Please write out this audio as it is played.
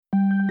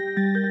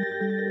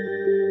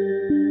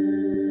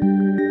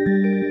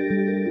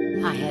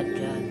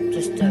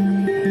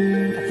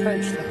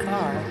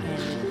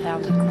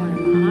the corner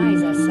of my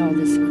eyes, I saw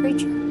this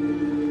creature,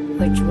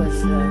 which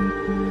was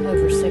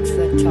over 6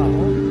 foot tall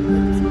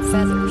with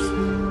feathers.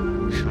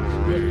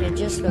 It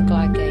just looked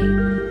like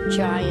a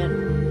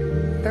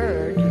giant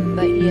bird,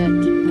 but yet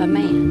a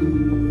man.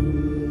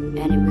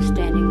 And it was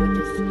standing with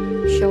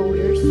his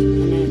shoulders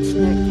and then its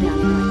neck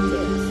down like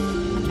this.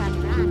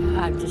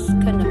 I just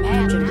couldn't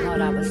imagine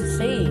what I was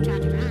seeing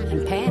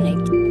and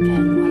panicked.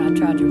 And when I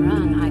tried to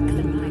run, I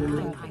couldn't.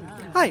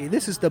 Hi,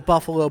 this is the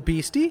Buffalo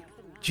Beastie,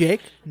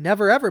 Jake,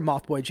 never ever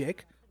Mothboy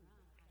Jake.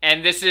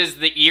 And this is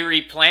the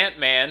Eerie Plant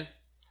Man.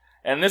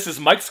 And this is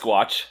Mike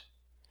Squatch.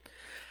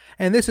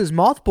 And this is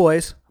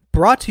Mothboys,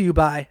 brought to you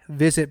by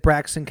Visit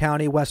Braxton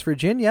County, West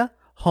Virginia,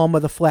 home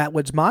of the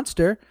Flatwoods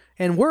Monster,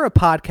 and we're a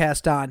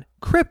podcast on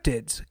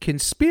cryptids,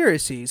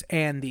 conspiracies,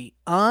 and the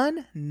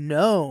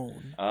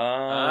unknown.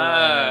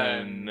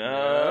 Unknown.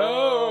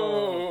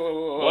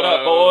 What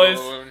up, boys?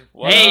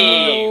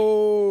 Hey!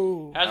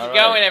 Oh. How's it All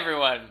going, right.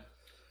 everyone?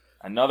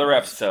 Another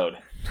episode.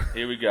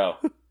 Here we go.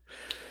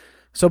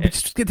 So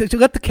just to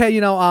let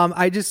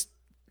the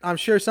I'm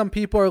sure some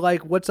people are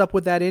like, "What's up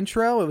with that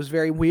intro?" It was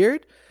very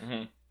weird.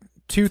 Mm-hmm.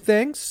 Two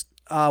things.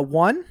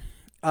 One,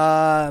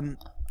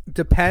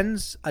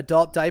 Depends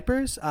adult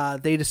diapers.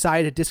 They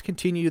decided to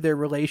discontinue their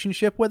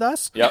relationship with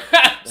us. Yep.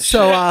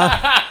 So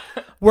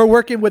we're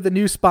working with a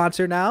new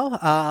sponsor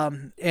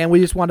now, and we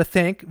just want to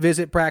thank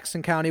Visit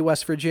Braxton County,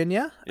 West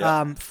Virginia,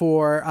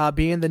 for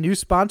being the new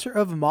sponsor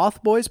of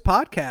Mothboys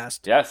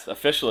Podcast. Yes,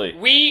 officially.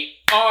 We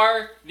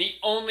are the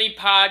only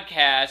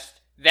podcast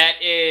that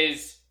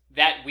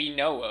we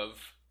know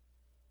of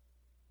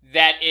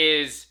that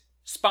is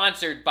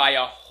sponsored by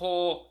a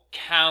whole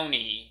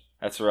county.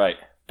 That's right.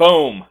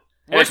 Boom.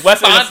 And it's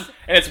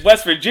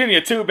West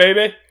Virginia too,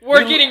 baby.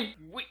 We're getting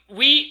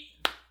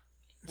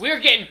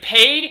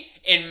paid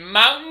in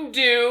Mountain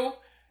Dew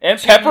and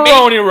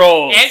pepperoni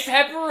rolls. and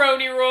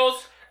pepperoni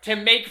rolls to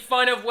make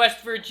fun of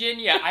West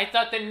Virginia. I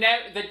thought the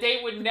day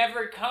would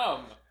never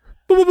come.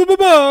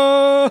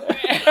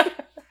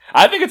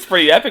 I think it's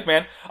pretty epic,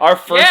 man. Our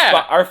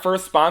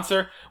first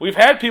sponsor. We've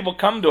had people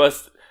come to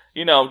us,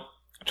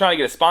 trying to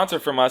get a sponsor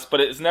from us, but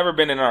it's never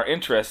been in our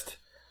interest.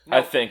 Nope.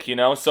 I think,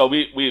 So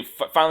we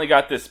finally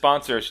got this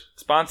sponsor.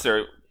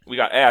 We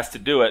got asked to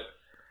do it,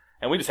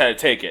 and we just had to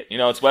take it.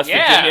 It's West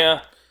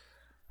Virginia.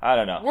 I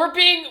don't know. We're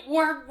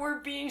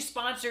being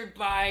sponsored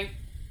by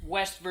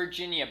West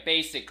Virginia,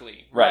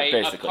 basically. Right,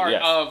 basically, a part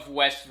yes. of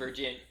West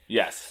Virginia.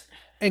 Yes.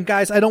 And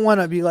guys, I don't want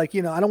to be like,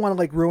 I don't want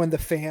to ruin the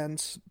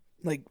fans'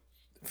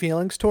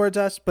 feelings towards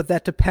us, but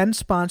that Depends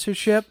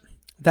sponsorship,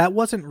 that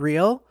wasn't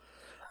real.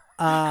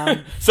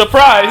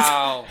 Surprise!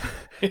 Wow.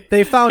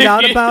 They found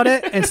out about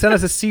it and sent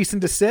us a cease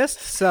and desist.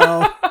 So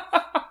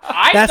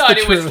I thought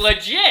it was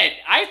legit.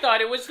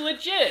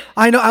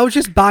 I know. I was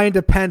just buying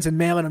Depends and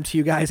mailing them to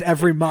you guys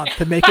every month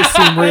to make it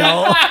seem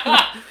real.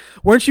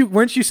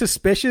 Weren't you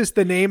suspicious?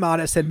 The name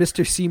on it said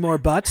Mr. Seymour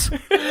Butts.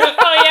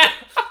 Oh yeah.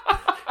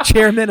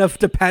 Chairman of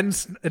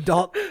Depends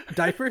adult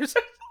diapers.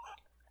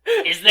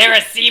 Is there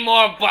a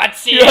Seymour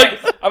Butts here?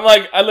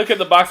 I look at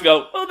the box and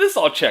go, oh, this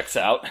all checks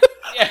out.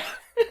 Yeah.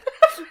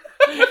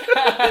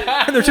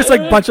 And there's just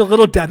a bunch of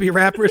little Debbie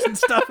wrappers and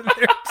stuff in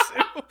there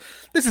too.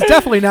 This is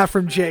definitely not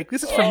from Jake.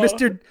 This is from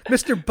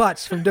Mr.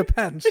 Butts from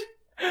Depends.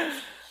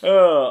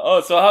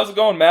 So how's it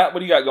going, Matt? What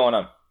do you got going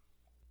on?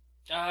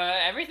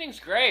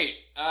 Everything's great.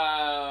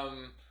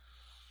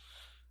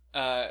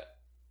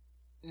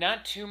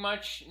 Not too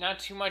much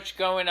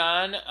going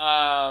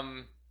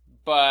on.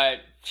 But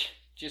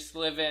just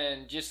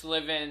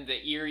living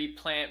the Eerie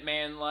Plant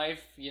Man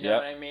life. You know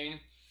what I mean?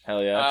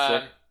 Hell yeah.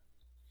 Sick.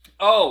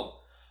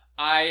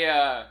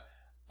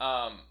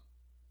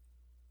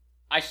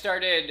 I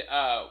started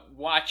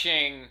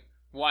watching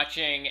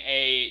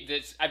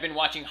I've been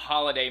watching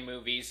holiday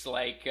movies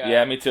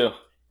yeah, me too.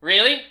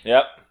 Really?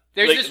 Yep.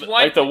 There's this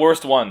one the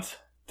worst ones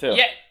too.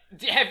 Yeah.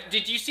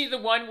 Did you see the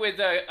one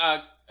with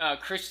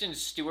Kristen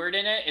Stewart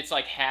in it? It's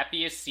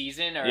Happiest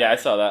Season. Yeah, I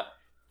saw that.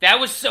 That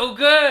was so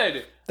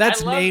good.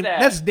 That's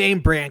name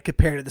brand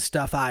compared to the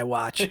stuff I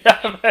watch. He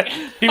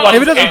watches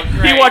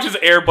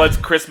Airbud's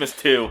Christmas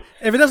too.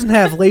 If it doesn't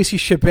have Lacey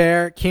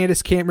Chabert,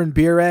 Candace Cameron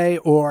Bure,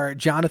 or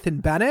Jonathan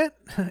Bennett,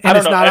 and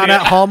it's not on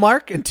at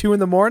Hallmark at 2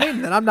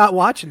 a.m, then I'm not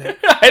watching it.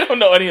 I don't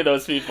know any of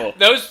those people.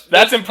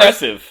 That's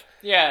impressive.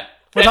 Yeah.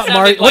 What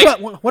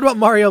about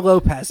Mario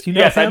Lopez? You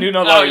know him? I do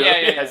know Mario.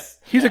 Yes.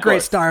 He's a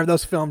great star of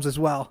those films as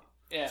well.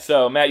 Yeah.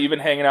 So, Matt, you've been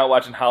hanging out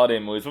watching holiday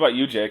movies. What about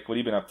you, Jake? What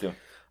have you been up to?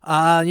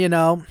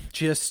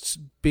 Just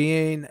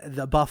being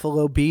the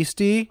Buffalo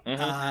Beastie,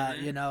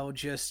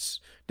 just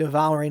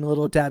devouring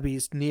little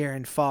Debbies near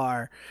and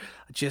far,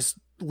 just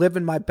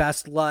living my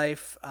best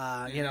life.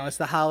 It's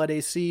the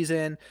holiday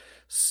season,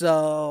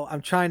 so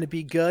I'm trying to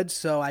be good,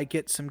 so I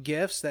get some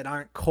gifts that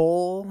aren't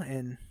coal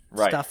and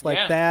stuff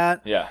like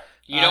that. Yeah.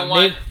 You don't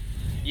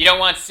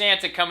want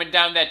Santa coming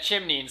down that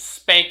chimney and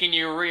spanking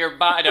your rear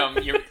bottom.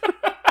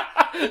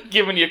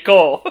 Giving you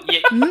coal.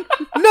 No,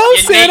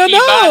 Santa,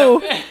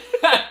 no.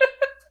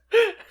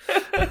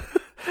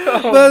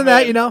 Other than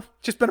that,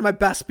 just been on my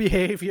best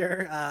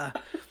behavior.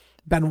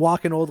 been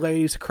walking old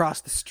ladies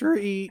across the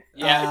street.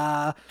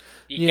 Yeah,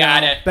 you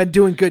know, been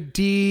doing good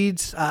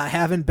deeds.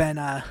 Haven't been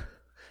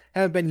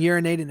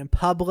urinating in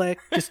public.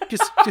 Just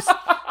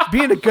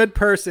being a good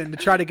person to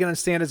try to get on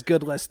Santa's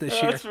good list this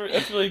year.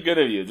 That's really good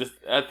of you.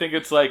 I think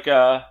it's like,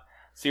 so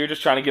you're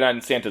just trying to get on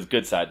Santa's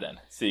good side then.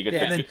 So you get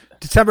and then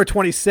December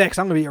 26th,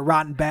 I'm going to be a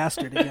rotten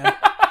bastard again.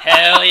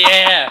 Hell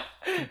yeah.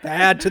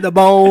 Bad to the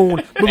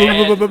bone. What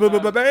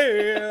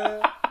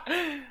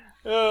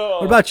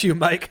about you,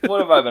 Mike?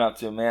 What have I been up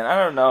to, man?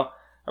 I don't know.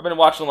 I've been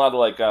watching a lot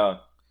of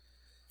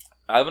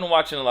I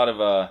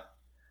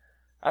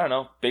don't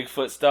know,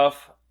 Bigfoot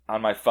stuff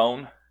on my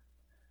phone.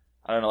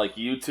 I don't know, like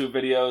YouTube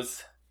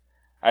videos.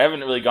 I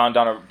haven't really gone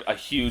down a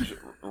huge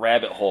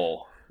rabbit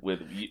hole with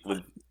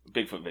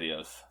Bigfoot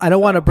videos. I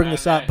don't want to bring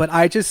this up, but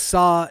I just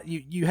saw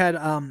you had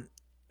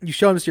you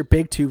showed us your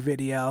Big Two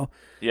video.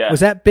 Yeah. Was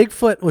that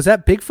Bigfoot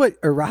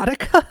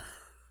erotica?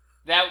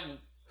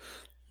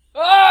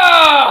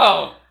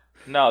 Oh!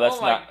 No, that's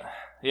not.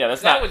 Yeah,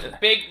 that's not.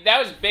 That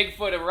was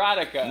Bigfoot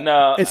erotica.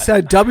 No. It's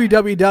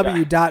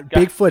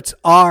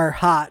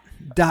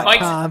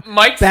www.bigfootsarehot.com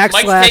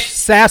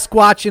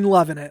 /Sasquatch and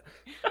loving it.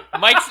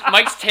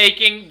 Mike's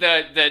taking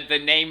the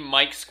name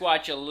Mike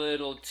Squatch a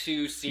little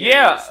too seriously.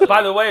 Yeah.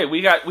 By the way,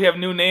 we have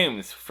new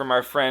names from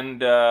our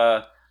friend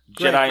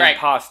Jedi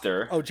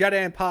Imposter. Oh,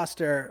 Jedi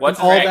Imposter. What's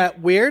all Greg?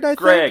 That weird? I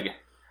Greg. think.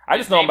 I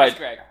just know him by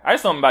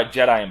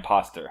Jedi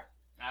Imposter.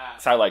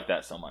 So I like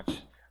that so much.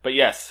 But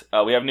yes,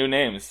 we have new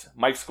names: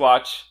 Mike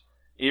Squatch,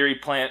 Eerie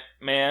Plant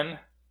Man.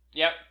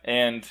 Yep.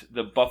 And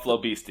the Buffalo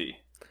Beastie.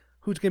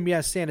 Who's gonna be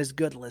on Santa's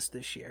good list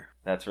this year?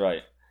 That's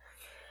right.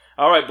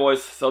 All right,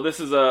 boys. So this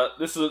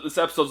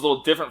episode's a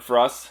little different for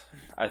us,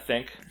 I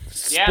think.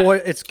 Yeah.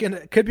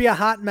 Could be a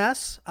hot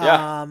mess.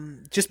 Yeah.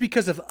 Just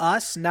because of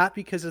us, not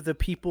because of the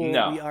people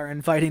we are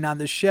inviting on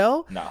the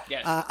show. No.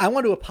 Yes. I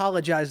want to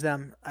apologize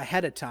them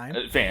ahead of time.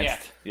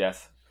 Advanced. Yeah.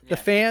 Yes. The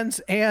fans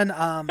and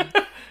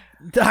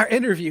our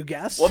interview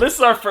guests. Well, this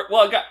is our first.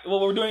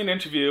 We're doing an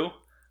interview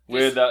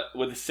with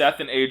Seth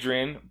and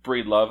Adrian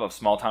Breedlove of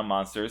Small Town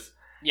Monsters.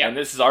 Yeah. And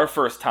this is our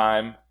first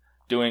time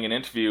doing an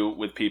interview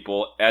with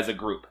people as a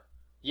group.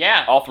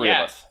 Yeah. All three of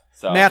us.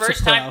 So Matt's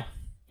first a pro. time.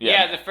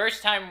 Yeah, the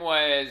first time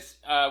was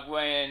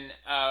when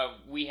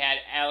we had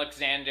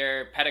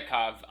Alexander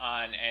Pedikov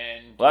on,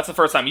 and well, that's the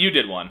first time you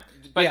did one.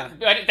 But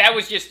that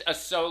was just a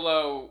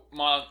solo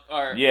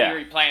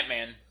Eerie Plant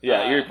Man.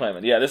 Yeah, Eerie Plant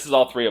Man. Yeah, this is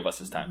all three of us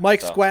this time.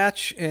 Mike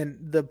Squatch and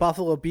the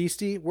Buffalo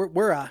Beastie.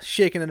 We're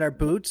shaking in our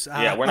boots.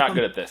 Yeah, we're not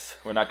good at this.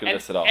 We're not good at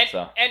this at all.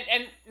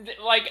 And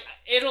like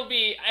it'll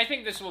be. I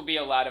think this will be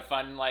a lot of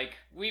fun. Like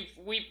we're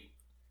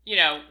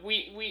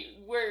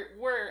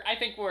I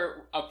think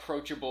we're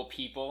approachable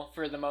people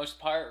for the most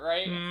part,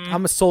 right?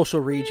 I'm a social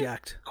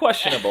reject.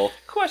 Questionable.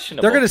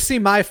 They're gonna see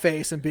my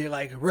face and be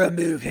like,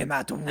 remove him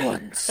at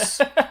once.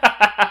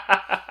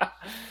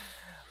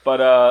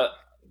 But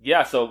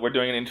yeah, so we're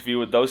doing an interview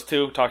with those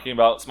two, talking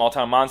about Small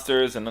Town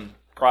Monsters and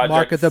projects.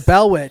 Mark of the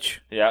Bell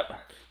Witch. Yep.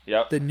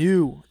 The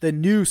new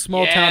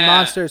Small Town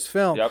Monsters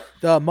film. Yep.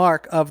 The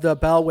Mark of the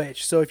Bell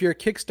Witch. So if you're a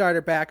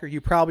Kickstarter backer, you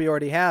probably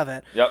already have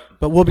it. Yep.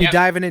 But we'll be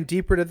diving in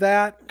deeper to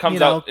that. It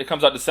comes out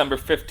December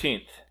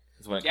 15th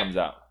is when it comes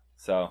out.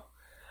 So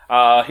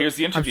here's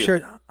the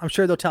interview. I'm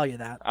sure they'll tell you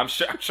that. I'm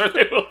sure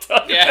they will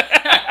tell you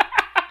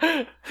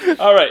that.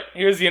 All right,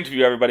 here's the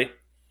interview, everybody.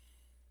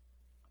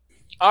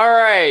 All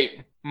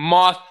right,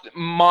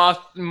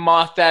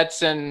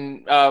 mothettes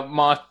and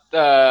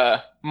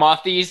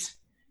mothies.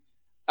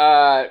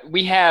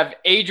 We have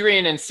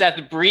Adrian and Seth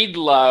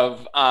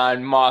Breedlove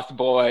on Moth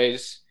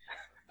Boys.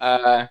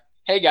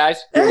 Hey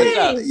guys, what's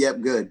up?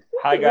 Yep, good.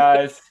 Hi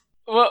guys.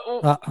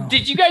 Well,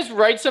 did you guys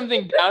write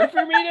something down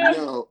for me now?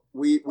 No,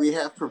 we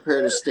have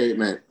prepared a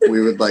statement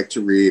we would like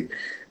to read.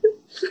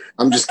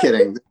 I'm just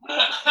kidding.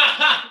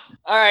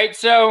 All right,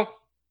 so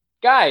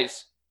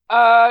guys,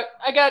 I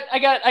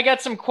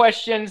got some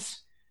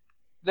questions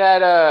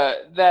that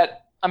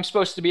I'm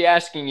supposed to be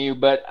asking you,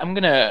 but I'm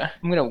gonna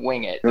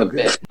wing it a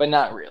bit, but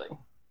not really.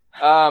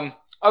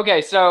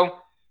 Okay, so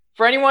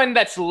for anyone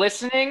that's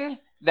listening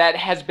that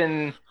has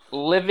been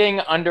living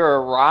under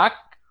a rock,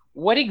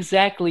 what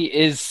exactly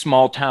is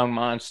Small Town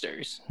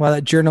Monsters? Wow,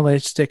 that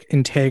journalistic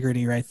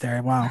integrity right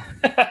there. Wow.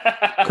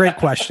 Great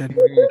question.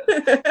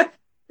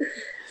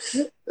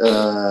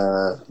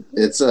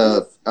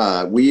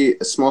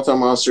 Small Town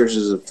Monsters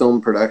is a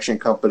film production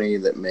company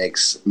that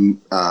makes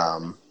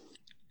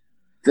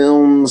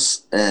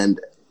films and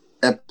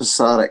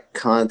episodic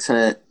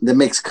content that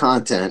makes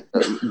content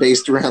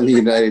based around the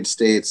United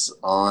States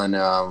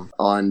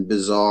on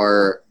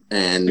bizarre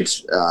and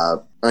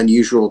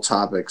unusual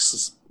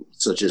topics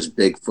such as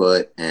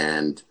Bigfoot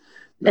and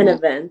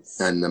events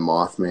and the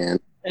Mothman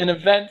and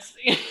events.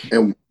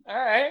 And all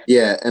right,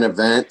 yeah, and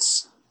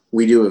events.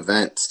 We do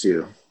events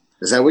too.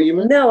 Is that what you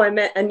meant? No, I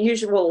meant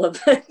unusual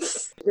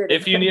events.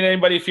 If you need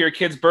anybody for your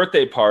kids'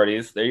 birthday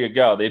parties, there you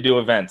go. They do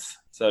events.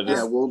 So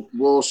just... yeah,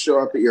 we'll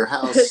show up at your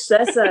house.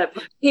 That's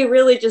he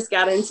really just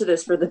got into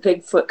this for the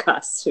Bigfoot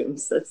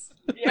costumes.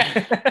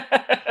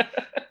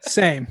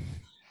 Same.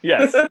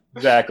 Yes,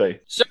 exactly.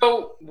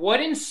 So, what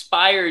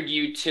inspired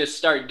you to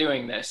start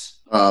doing this?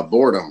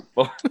 Boredom.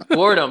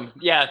 Boredom.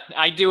 Yeah,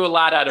 I do a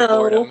lot out of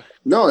boredom.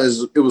 No,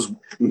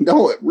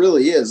 it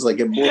really is. Like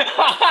it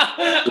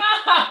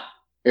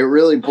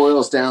really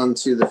boils down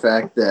to the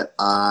fact that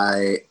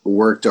I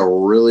worked a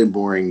really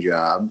boring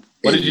job.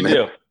 What did you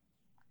do?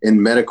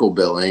 In medical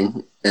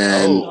billing.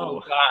 And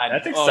oh God,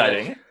 that's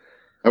exciting.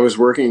 I was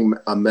working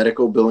a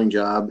medical billing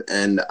job,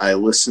 and I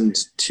listened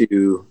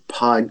to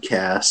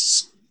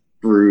podcasts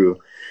for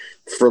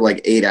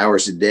like 8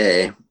 hours a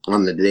day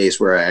on the days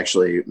where I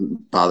actually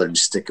bothered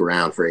to stick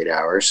around for 8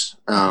 hours.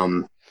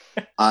 I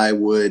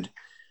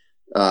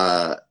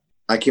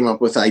came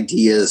up with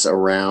ideas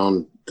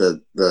around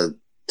the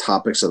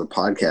topics of the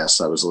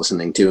podcasts I was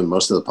listening to, and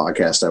most of the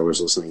podcasts I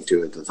was listening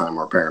to at the time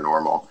were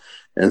paranormal.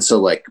 And so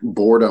like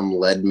boredom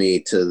led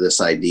me to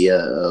this idea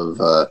of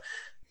a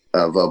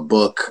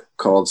book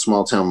called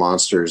Small Town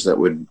Monsters that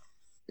would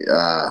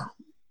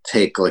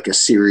take like a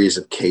series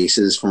of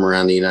cases from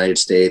around the United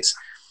States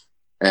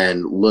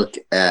and look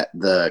at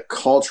the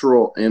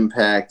cultural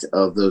impact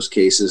of those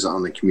cases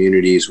on the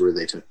communities where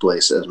they took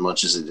place as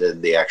much as it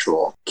did the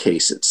actual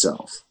case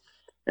itself.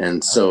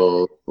 And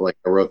so like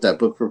I wrote that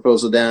book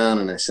proposal down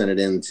and I sent it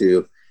in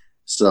to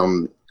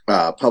some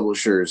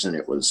publishers and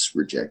it was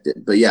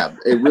rejected. But yeah,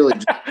 it really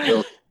just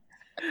felt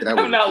that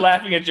I'm not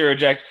laughing at your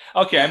rejection.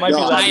 Okay, I might be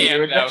laughing at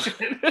your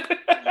rejection.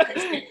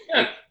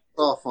 It's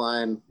all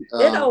fine.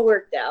 It all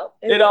worked out.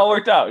 It all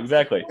worked out,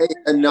 exactly. Hey,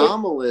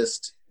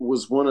 Anomalist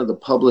was one of the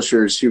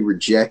publishers who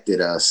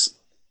rejected us.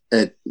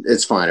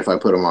 It's fine if I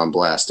put them on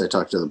blast. I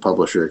talk to the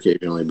publisher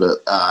occasionally, but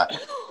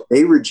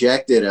they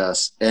rejected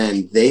us,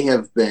 and they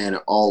have been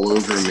all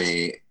over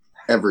me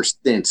ever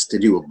since to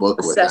do a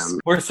book with them.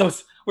 We're so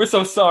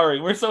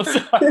sorry. We're so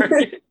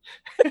sorry.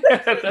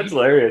 That's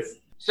hilarious.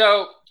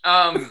 So,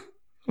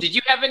 did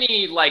you have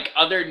any like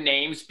other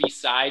names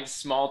besides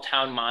Small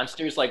Town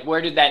Monsters? Like,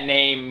 where did that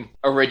name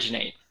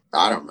originate?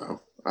 I don't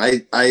know.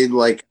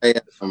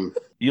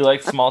 You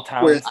like small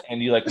towns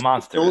and you like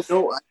monsters.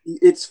 No,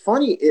 it's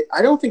funny.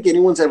 I don't think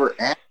anyone's ever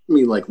asked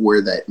me like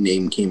where that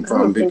name came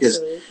from because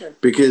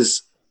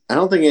I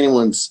don't think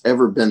anyone's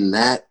ever been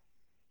that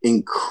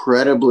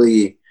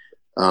incredibly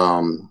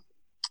wow.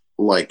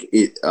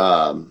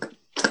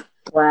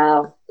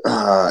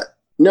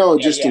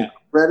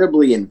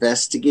 Incredibly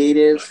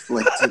investigative.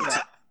 Like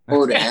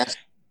to ask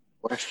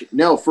a question.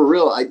 No, for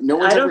real. I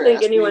don't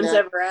think anyone's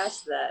ever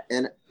asked that.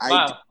 And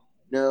I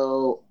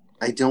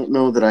don't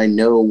know that I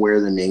know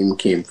where the name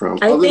came from.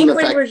 I think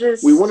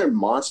we wanted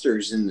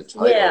monsters in the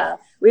title. Yeah,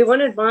 we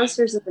wanted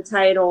monsters in the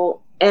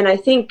title, and I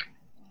think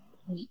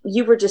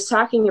you were just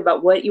talking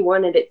about what you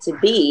wanted it to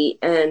be,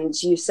 and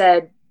you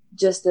said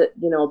just a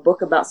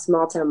book about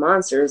small town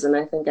monsters, and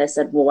I think I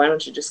said, well, why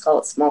don't you just call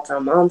it Small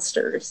Town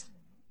Monsters?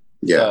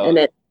 Yeah,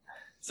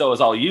 so it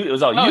was all you. It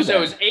was all you. So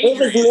it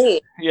was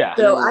me. Yeah.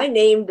 So I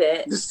named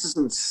it. This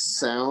doesn't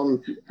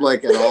sound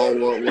like at all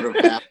what would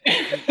have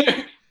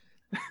happened.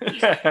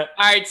 All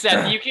right,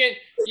 Seth, you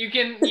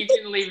can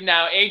leave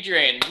now.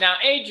 Adrian.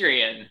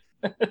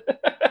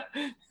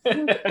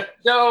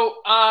 So,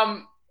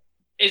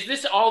 is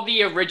this all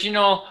the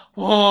original?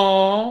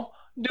 Oh,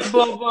 the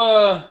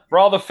Bubba. For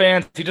all the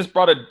fans, he just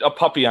brought a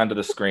puppy onto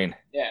the screen.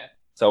 Yeah.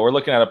 So we're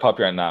looking at a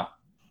puppy right now.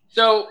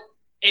 So,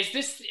 has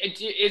this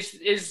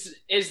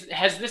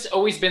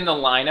always been the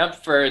lineup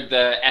for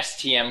the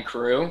STM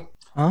crew?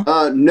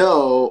 Huh?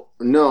 No.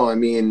 I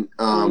mean,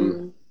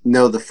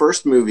 no. The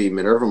first movie,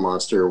 Minerva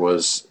Monster,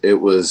 was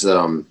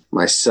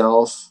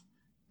myself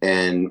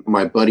and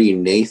my buddy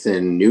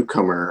Nathan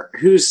Newcomer,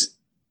 who's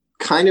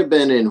kind of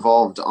been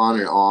involved on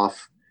and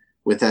off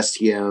with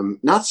STM,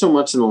 not so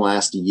much in the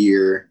last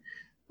year,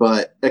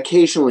 but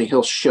occasionally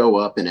he'll show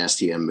up in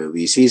STM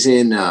movies. He's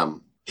in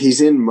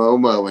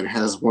Momo and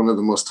has one of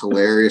the most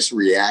hilarious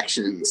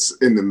reactions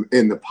in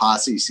the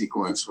posse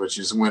sequence, which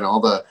is when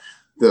all the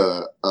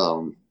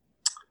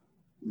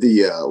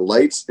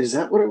lights, is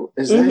that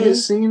that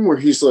his scene where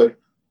he's like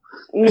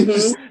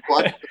just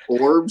watching the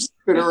orbs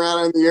spin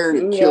around in the air,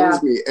 and it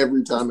kills me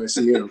every time I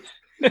see him.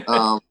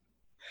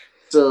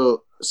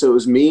 So it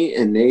was me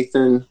and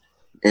Nathan,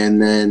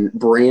 and then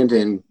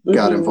Brandon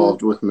got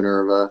involved with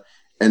Minerva,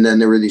 and then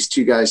there were these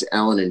two guys,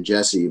 Alan and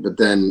Jesse. But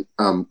then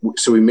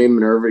so we made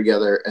Minerva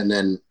together, and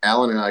then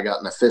Alan and I got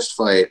in a fist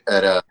fight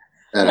at a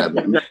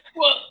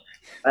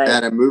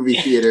movie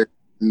theater,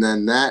 and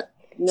then that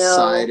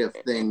side of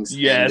things.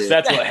 Yes,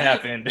 that's what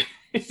happened.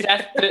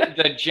 Seth,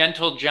 the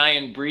gentle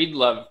giant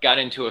Breedlove got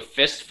into a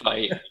fist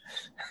fight.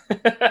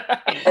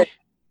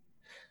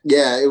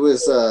 Yeah, it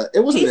was.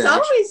 It wasn't. He's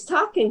always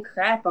talking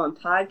crap on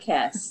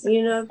podcasts,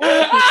 Me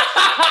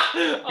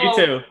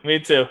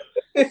too.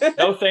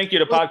 No, thank you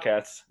to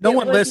podcasts. No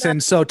one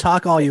listens, so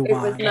talk all you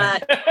want.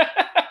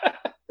 It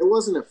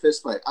wasn't a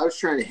fist fight. I was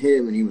trying to hit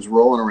him, and he was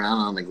rolling around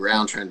on the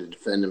ground trying to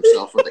defend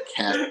himself with a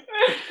cat.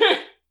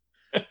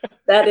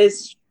 That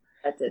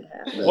did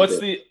happen. What's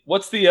the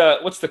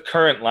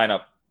current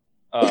lineup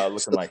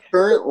looking like? The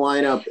current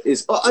lineup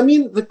is,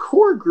 the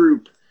core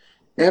group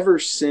ever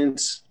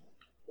since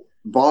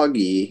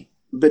Boggy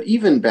but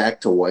even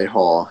back to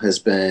Whitehall has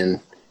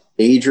been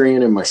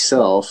Adrian and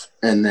myself,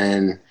 and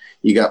then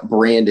you got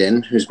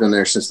Brandon, who's been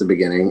there since the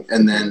beginning,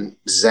 and then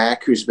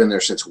Zach, who's been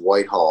there since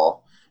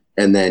Whitehall,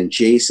 and then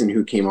Jason,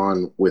 who came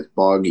on with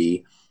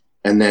Boggy,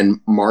 and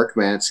then Mark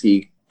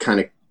Matsky kind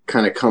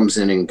of comes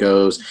in and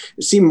goes.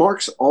 See,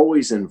 Mark's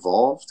always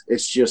involved.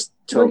 It's just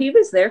well, he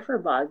was there for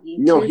Boggy.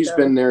 No, he's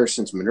been there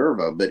since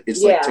Minerva, but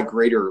it's like to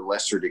greater or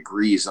lesser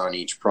degrees on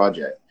each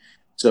project.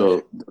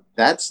 So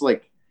that's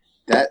like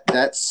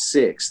that's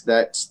 6.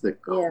 That's the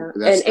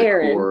that's and the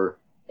Aaron. core.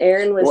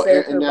 Aaron was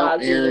there for now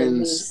Boggy.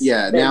 Aaron's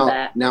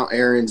now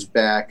Aaron's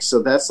back.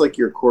 So that's like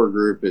your core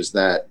group is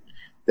that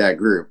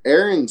group.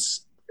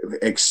 Aaron's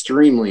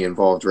extremely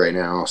involved right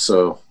now.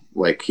 So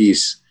like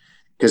he's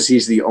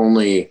the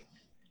only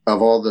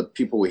of all the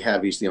people we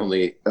have, he's the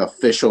only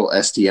official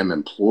STM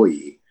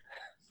employee.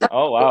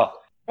 Oh wow.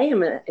 I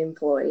am an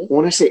employee.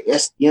 When I say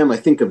STM, I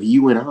think of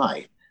you and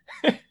I.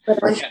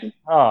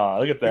 Oh,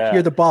 look at that.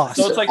 You're the boss.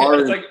 So it's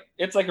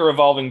like a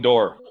revolving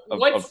door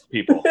of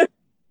people.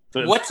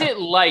 So what's it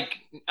like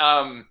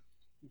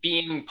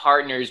being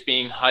partners,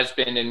 being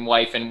husband and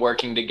wife, and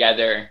working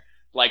together?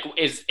 Like,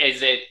 is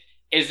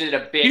it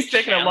a big? He's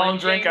taking a long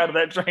drink out of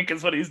that drink.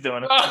 Is what he's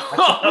doing. Oh,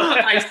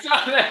 I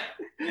saw that.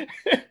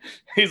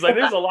 He's like,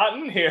 there's a lot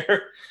in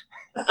here.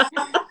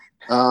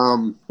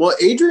 Well,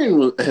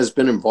 Adrian has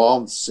been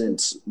involved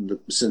since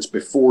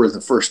before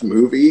the first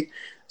movie,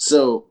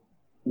 so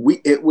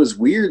it was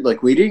weird.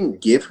 Like we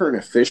didn't give her an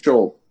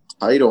official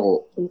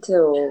title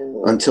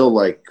until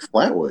like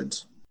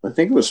Flatwoods. I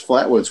think it was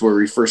Flatwoods where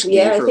we first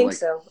gave her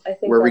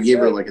where we gave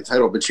her like a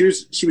title. But she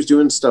was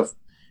doing stuff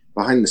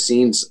behind the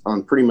scenes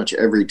on pretty much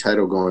every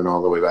title going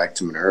all the way back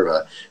to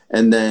Minerva.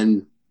 And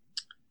then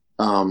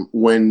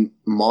when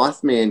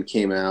Mothman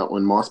came out,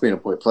 when Mothman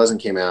of Point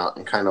Pleasant came out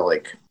and kind of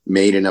like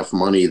made enough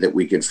money that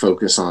we could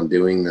focus on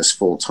doing this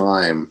full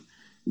time,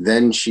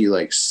 then she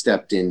like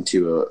stepped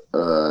into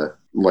a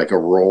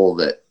role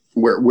that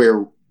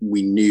where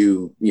we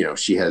knew, you know,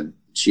 she had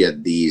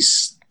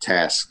these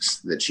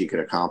tasks that she could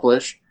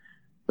accomplish.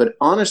 But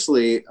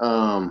honestly,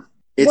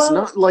 it's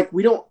not like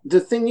the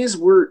thing is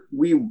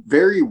we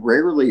very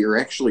rarely are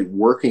actually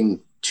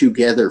working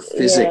together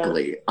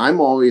physically. Yeah.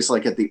 I'm always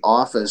like at the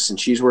office and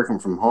she's working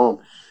from home.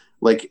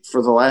 Like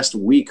for the last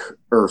week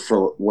or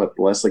for the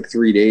last like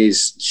 3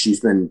 days, she's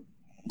been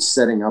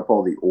setting up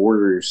all the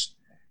orders,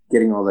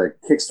 getting all the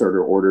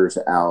Kickstarter orders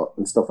out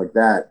and stuff like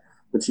that.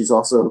 But she's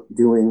also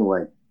doing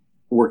like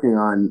working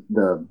on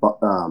the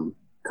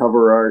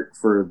cover art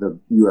for the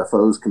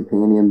UFOs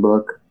companion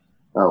book,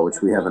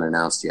 which we haven't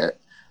announced yet.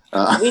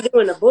 We're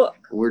doing a book.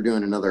 We're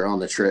doing another on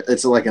the trail.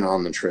 It's like an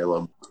on the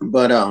trail.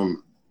 But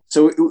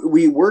so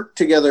we work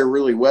together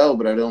really well,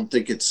 but I don't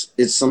think it's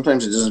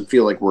sometimes it doesn't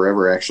feel like we're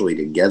ever actually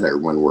together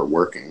when we're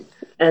working.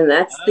 And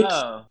that's the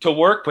key. To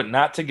work, but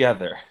not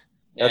together.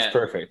 That's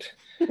perfect.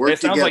 It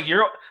sounds like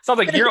you're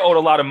owed a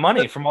lot of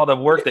money from all the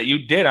work that you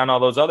did on all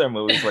those other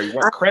movies where you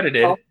weren't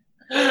credited.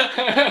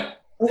 I'm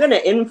gonna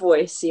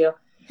invoice you.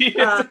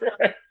 Yes.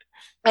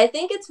 I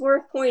think it's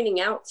worth pointing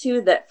out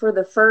too that for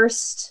the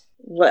first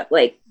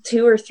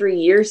 2 or 3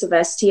 years of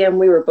STM,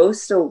 we were both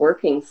still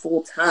working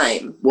full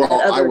time. Well,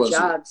 I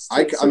wasn't. Jobs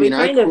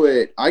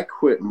I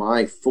quit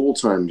my full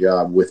time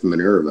job with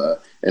Minerva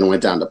and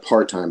went down to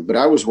part time. But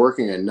I was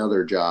working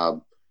another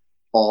job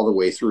all the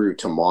way through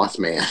to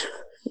Mothman.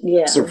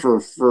 Yeah. So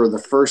for the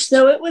first,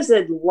 so it was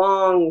a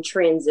long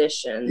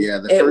transition. Yeah,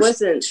 the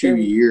first 2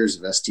 years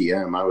of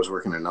STM, I was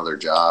working another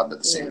job at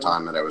the same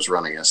time that I was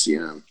running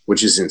STM,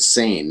 which is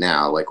insane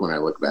now. Like when I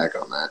look back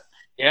on that.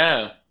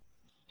 Yeah.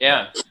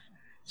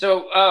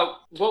 So,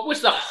 what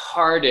was the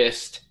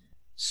hardest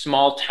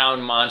small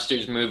town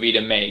monsters movie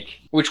to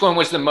make? Which one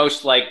was the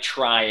most like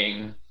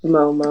trying?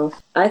 Momo.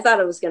 I thought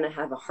I was going to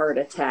have a heart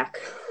attack.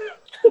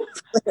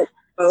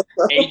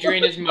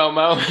 Adrian is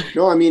Momo.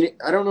 No, I mean,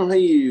 I don't know how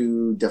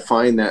you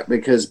define that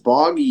because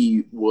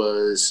Boggy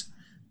was,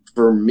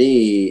 for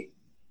me,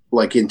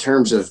 like in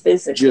terms of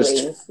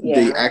physically,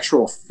 the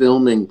actual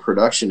filming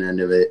production end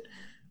of it,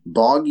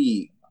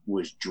 Boggy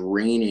was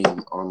draining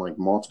on like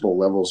multiple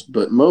levels,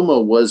 but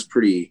Momo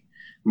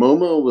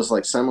was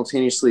like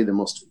simultaneously the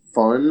most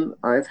fun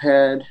I've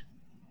had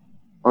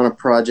on a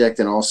project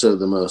and also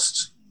the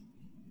most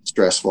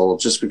stressful,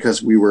 just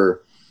because we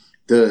were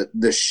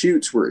the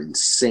shoots were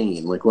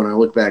insane. Like when I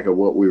look back at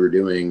what we were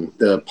doing,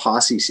 the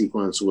posse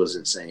sequence was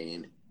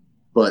insane,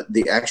 but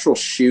the actual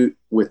shoot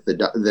with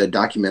the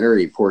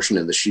documentary portion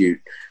of the shoot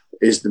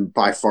is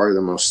by far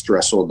the most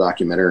stressful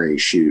documentary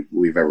shoot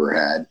we've ever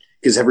had.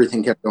 Because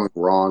everything kept going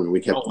wrong.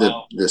 We kept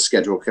the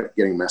schedule kept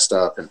getting messed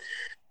up.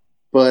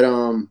 But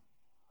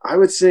I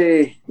would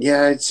say,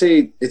 I'd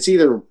say it's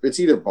either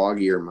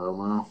Boggy or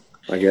Momo,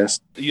 I guess.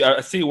 Yeah,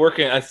 I see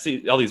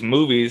all these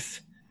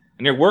movies,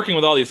 and you're working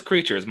with all these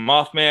creatures: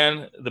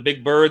 Mothman, the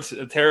big birds,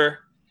 the terror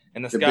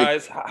in the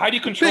skies. How do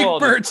you control all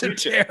birds these of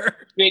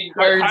terror? Big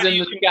birds in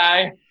the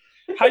sky.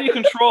 How do you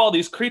control all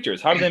these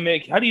creatures? How do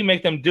you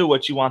make them do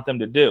what you want them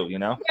to do? You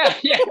know?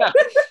 Yeah.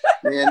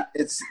 Man,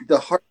 it's the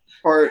hard.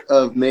 part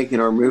of making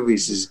our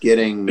movies is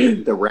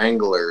getting the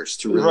Wranglers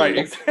to really Right,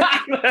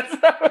 exactly.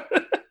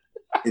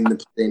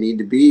 they need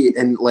to be.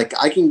 And like,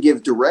 I can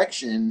give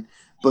direction,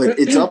 but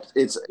it's at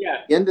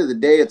the end of the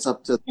day, it's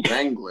up to the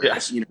Wranglers. Yeah.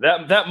 You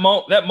know, that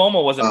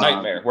Momo was a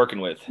nightmare working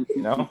with,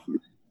 you know?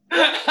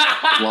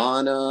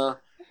 Lana,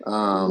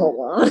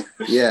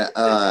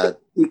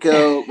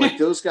 Pico, like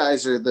those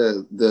guys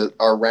are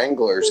our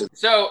Wranglers.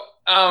 So,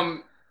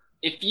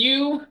 if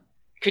you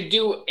could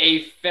do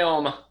a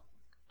film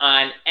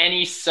on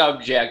any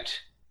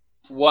subject,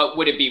 what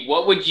would it be?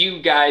 What would you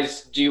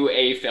guys do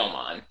a film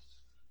on?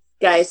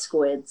 Sky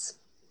squids.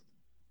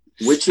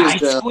 Which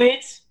is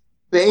squids?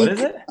 What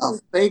is it? A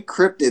fake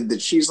cryptid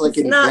that she's like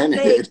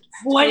invented.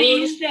 What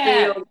is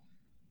that?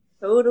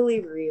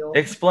 Totally real.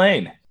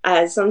 Explain.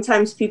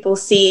 Sometimes people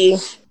see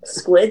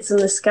squids in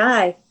the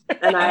sky,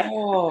 and that's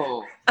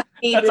all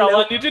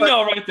I need to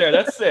know right there.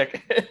 That's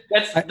sick.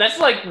 That's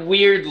like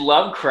weird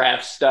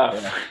Lovecraft stuff.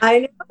 Yeah.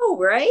 I know,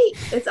 right?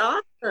 It's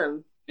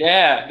awesome.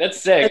 Yeah,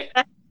 that's sick.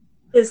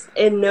 Is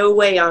in no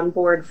way on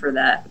board for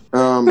that.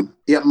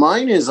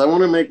 Mine is I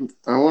want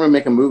to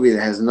make a movie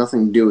that has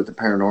nothing to do with the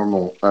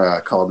paranormal,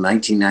 called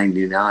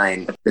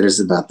 1999, that is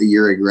about the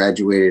year I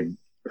graduated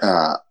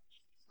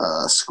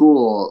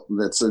school,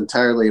 that's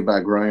entirely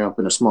about growing up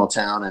in a small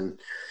town and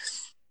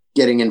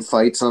getting in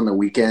fights on the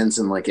weekends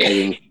and like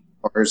egging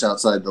cars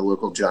outside the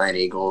local Giant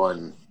Eagle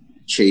and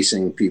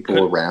chasing people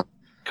around.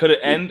 Could it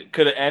end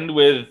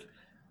with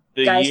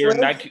the year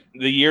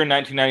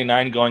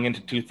 1999 going into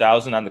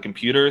 2000 on the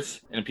computers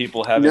and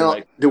people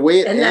having the way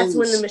it and ends,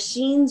 that's when the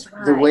machines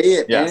rise. The way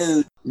it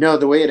ends. No,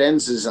 the way it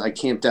ends is I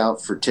camped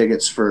out for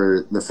tickets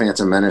for the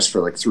Phantom Menace for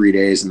like 3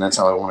 days, and that's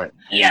how I want it.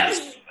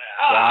 Yes.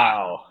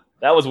 Wow,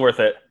 that was worth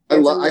it.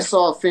 I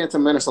saw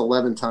Phantom Menace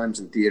 11 times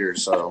in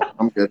theaters, so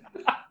I'm good.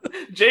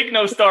 Jake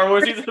knows Star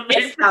Wars. He's a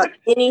big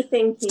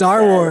anything.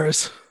 Star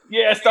Wars.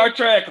 Yeah, Star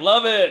Trek.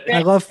 Love it.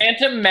 I love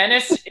Phantom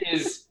Menace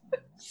is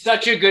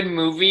such a good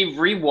movie.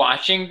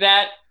 Rewatching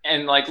that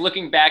and like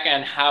looking back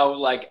on how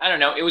like I don't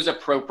know, it was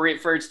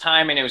appropriate for its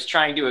time and it was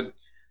trying to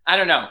I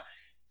don't know.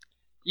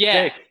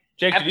 Yeah.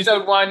 Jake,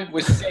 episode 1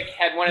 was sick.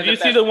 Had one of the Did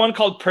you see the one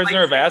called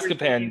Prisoner of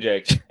Azkaban,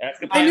 Jake?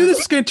 I knew this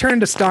was going to turn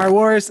into Star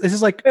Wars. This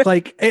is like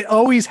it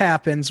always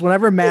happens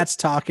whenever Matt's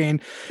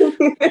talking.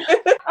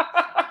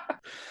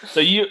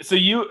 So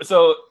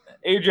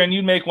Adrian,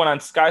 you'd make one on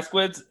Sky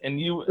Squids,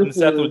 and you and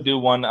Seth would do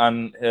one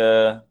on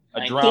a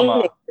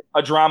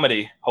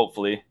dramedy,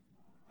 hopefully,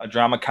 a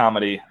drama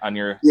comedy on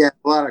your a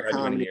lot of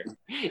comedy.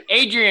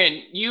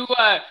 Adrian, you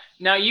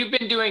now you've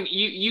been doing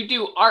you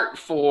do art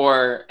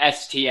for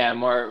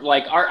STM or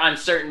like art on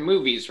certain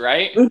movies,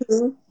 right?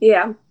 Mm-hmm.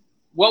 Yeah.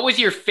 What was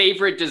your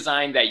favorite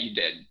design that you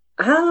did?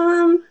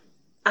 I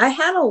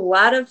had a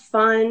lot of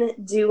fun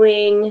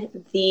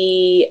doing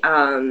the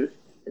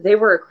they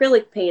were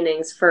acrylic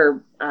paintings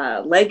for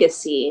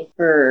Legacy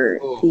for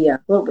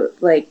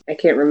I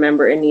can't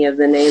remember any of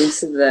the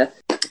names of the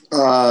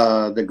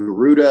Garuda.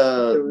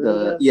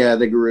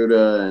 The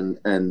Garuda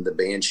and the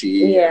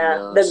Banshee.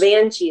 Yeah, the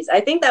Banshees. I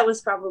think that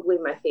was probably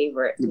my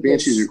favorite. The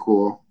Banshees are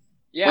cool.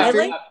 Yeah, I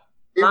like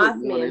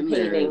Mothman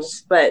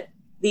paintings, but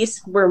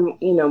these were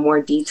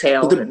more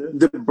detailed.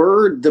 The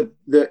bird, the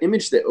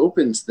image that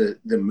opens the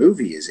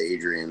movie is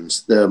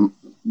Adrian's.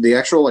 The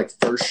actual like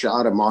first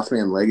shot of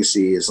Mothman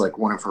Legacy is like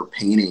one of her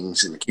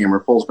paintings, and the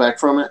camera pulls back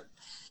from it.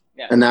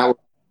 Yeah. And that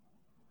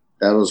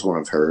was one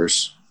of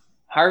hers.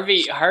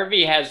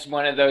 Harvey has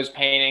one of those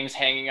paintings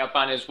hanging up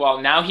on his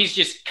wall. Now he's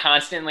just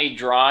constantly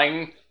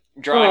drawing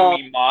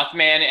me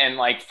Mothman and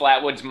like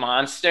Flatwoods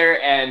Monster.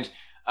 And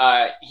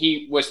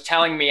he was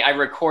telling me, I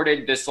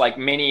recorded this like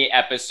mini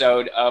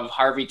episode of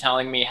Harvey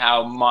telling me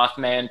how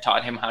Mothman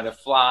taught him how to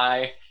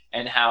fly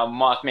and how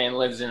Mothman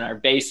lives in our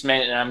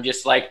basement. And I'm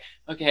just like,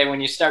 okay, when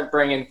you start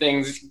bringing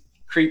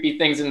creepy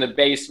things in the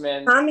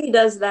basement. Tommy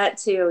does that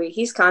too.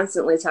 He's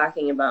constantly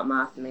talking about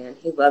Mothman.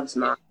 He loves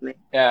Mothman.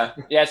 Yeah.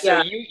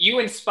 So you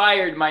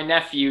inspired my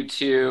nephew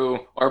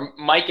or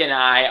Mike and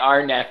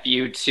our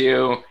nephew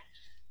to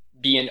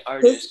be an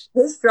artist.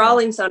 His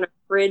drawing's on a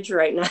fridge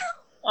right now.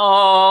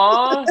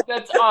 Aw,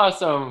 that's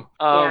awesome.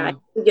 I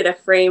can get a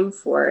frame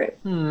for it.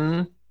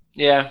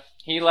 Yeah,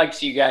 he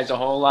likes you guys a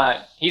whole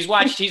lot. He's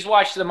watched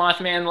the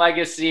Mothman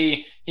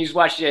Legacy. He's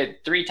watched it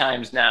 3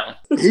 times now.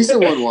 He's the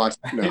one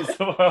watching it. He's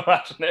the one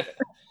watching it.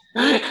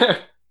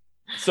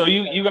 So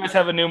you guys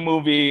have a new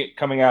movie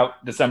coming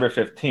out December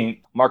 15th,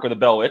 Mark of the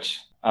Bell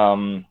Witch.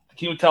 Can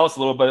you tell us a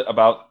little bit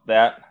about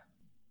that?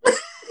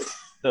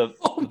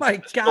 Oh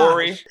my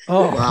god!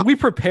 Oh, we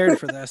prepared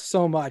for this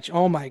so much.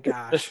 Oh my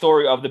god! The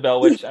story of the Bell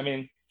Witch. I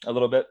mean, a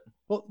little bit.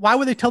 Well, why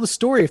would they tell the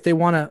story if they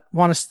want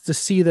us to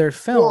see their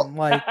film?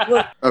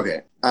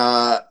 Okay.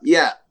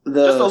 Just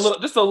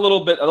a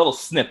little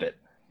snippet.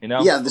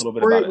 Yeah, the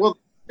story. Well,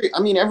 I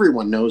mean,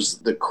 everyone knows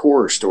the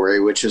core story,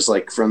 which is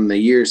like from the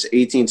years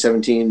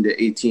 1817 to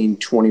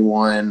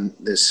 1821.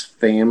 This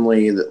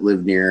family that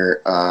lived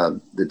near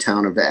the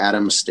town of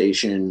Adams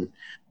Station,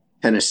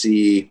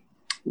 Tennessee,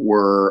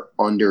 were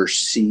under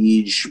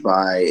siege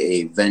by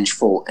a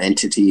vengeful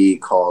entity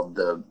called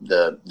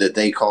that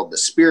they called the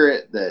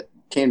Spirit, that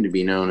came to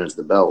be known as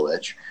the Bell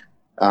Witch,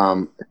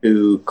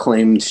 who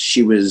claimed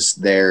she was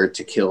there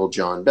to kill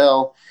John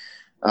Bell.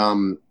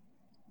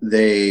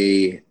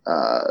 They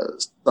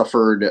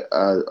suffered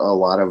a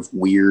lot of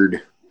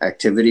weird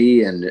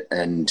activity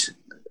and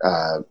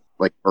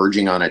like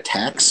verging on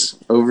attacks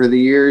over the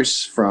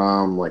years,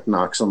 from like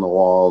knocks on the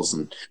walls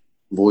and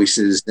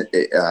voices,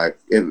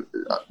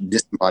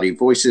 disembodied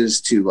voices,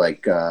 to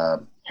like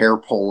hair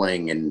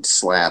pulling and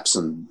slaps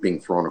and being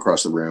thrown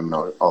across the room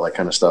and all that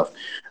kind of stuff.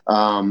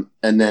 And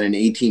then in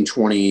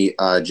 1820,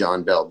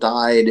 John Bell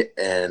died,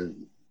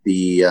 and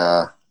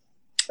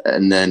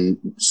and then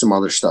some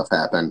other stuff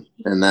happened,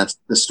 and that's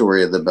the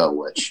story of the Bell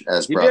Witch.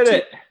 As you did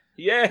it,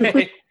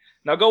 yay!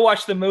 Now go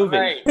watch the movie.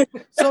 Right.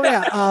 So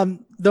yeah,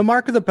 the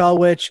Mark of the Bell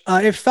Witch.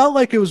 It felt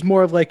like it was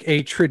more of like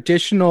a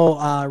traditional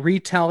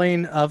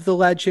retelling of the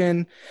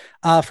legend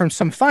from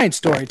some fine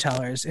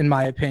storytellers, in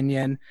my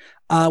opinion.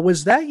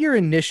 Was that your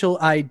initial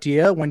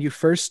idea when you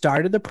first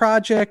started the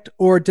project,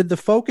 or did the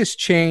focus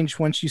change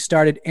once you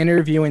started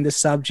interviewing the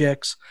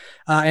subjects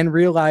and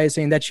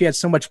realizing that you had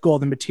so much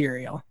golden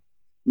material?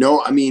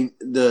 No, I mean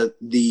the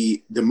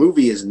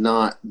movie is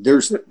not.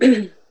 There's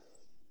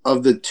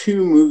of the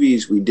two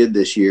movies we did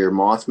this year,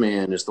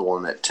 Mothman is the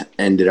one that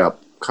ended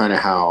up kind of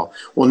how.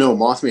 Well, no,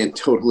 Mothman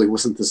totally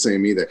wasn't the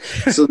same either.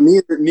 So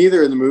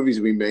neither of the movies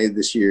we made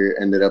this year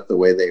ended up the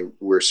way they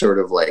were sort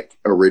of like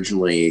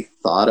originally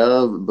thought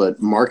of. But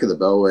Mark of the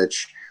Bell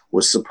Witch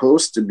was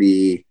supposed to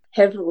be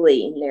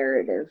heavily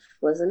narrative,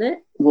 wasn't it?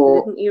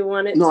 Well, didn't you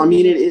want it? No, I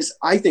mean it is.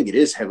 I think it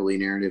is heavily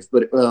narrative,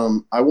 but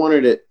I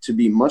wanted it to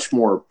be much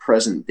more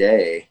present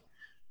day,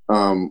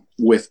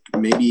 with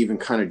maybe even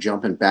kind of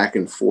jumping back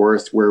and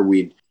forth, where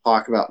we'd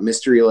talk about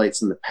mystery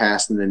lights in the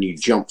past, and then you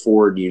jump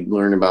forward, you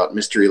learn about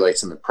mystery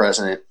lights in the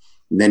present,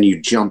 and then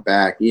you jump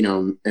back,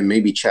 and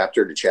maybe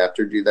chapter to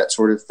chapter do that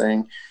sort of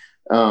thing.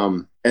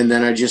 And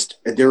then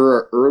there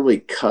are early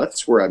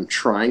cuts where I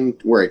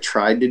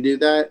tried to do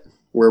that,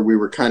 where we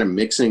were kind of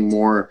mixing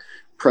more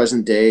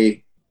present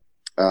day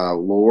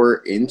lore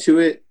into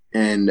it.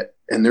 And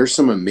there's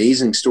some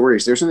amazing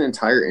stories. There's an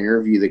entire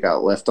interview that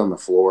got left on the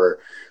floor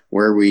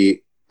where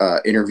we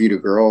interviewed a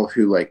girl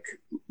who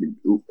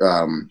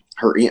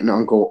her aunt and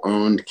uncle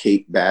owned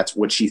Kate Batts,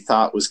 what she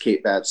thought was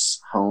Kate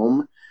Batts'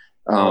 home.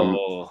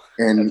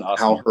 And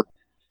awesome. how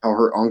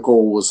her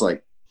uncle was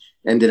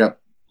ended up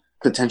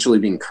potentially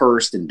being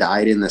cursed and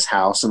died in this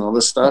house and all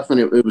this stuff. And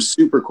it was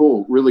super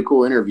cool, really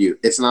cool interview.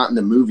 It's not in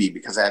the movie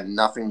because it had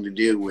nothing to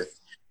do with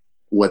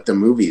what the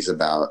movie's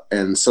about.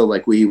 And so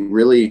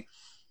the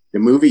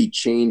movie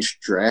changed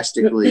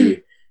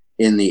drastically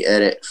in the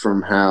edit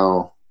from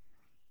how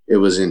it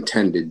was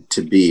intended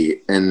to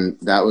be. And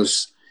that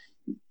was,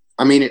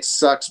 it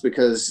sucks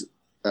because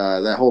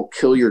that whole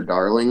kill your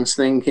darlings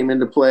thing came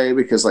into play,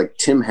 because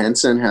Tim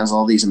Henson has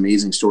all these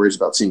amazing stories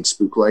about seeing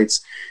spook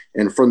lights.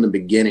 And from the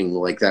beginning,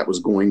 that was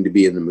going to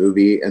be in the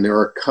movie. And there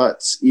are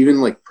cuts,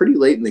 even pretty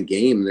late in the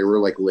game, there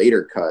were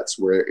later cuts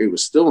where it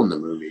was still in the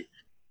movie.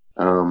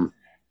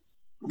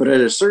 But at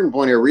a certain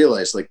point I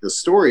realized the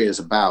story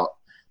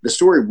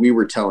we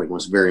were telling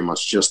was very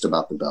much just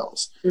about the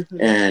Bells. Mm-hmm.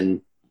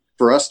 And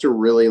for us to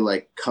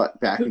really cut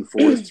back and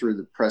forth through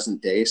the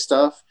present day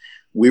stuff,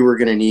 we were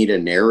going to need a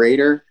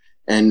narrator.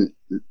 And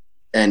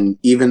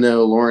even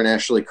though Lauren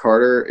Ashley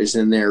Carter is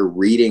in there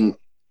reading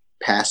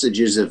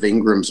passages of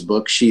Ingram's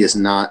book, she is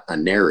not a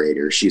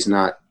narrator. She's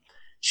not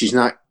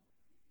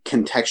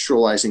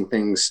contextualizing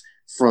things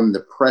from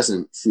the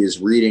present. She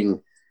is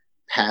reading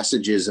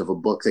passages of a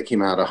book that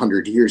came out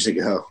 100 years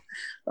ago.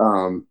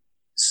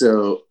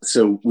 So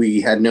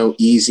we had no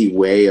easy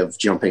way of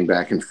jumping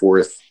back and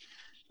forth.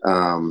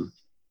 And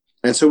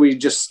so we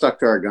just stuck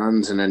to our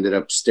guns and ended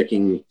up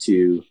sticking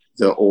to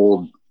the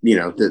old, the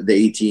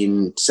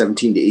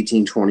 1817 to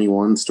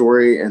 1821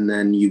 story. And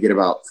then you get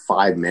about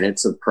 5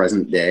 minutes of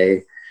present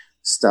day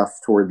stuff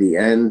toward the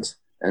end.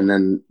 And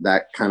then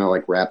that kind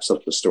of wraps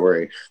up the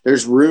story.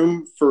 There's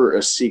room for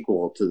a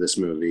sequel to this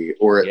movie,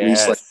 or at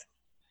least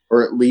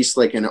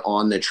an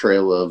On the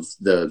Trail of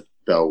the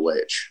Bell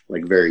Witch,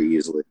 very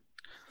easily.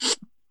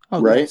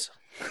 Oh, right? Nice.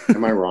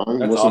 Am I wrong?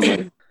 That's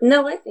awesome.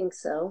 No, I think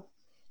so.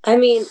 I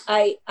mean,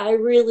 I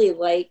really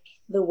like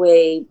the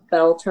way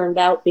Belle turned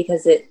out,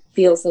 because it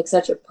feels like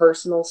such a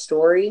personal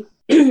story,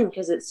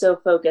 because it's so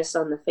focused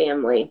on the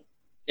family.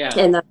 Yeah.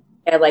 And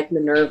I like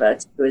Minerva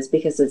too, is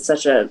because it's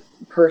such a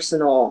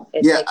personal,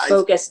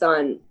 focused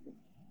on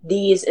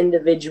these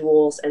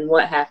individuals and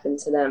what happened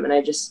to them. And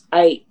I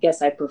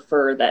guess I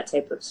prefer that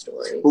type of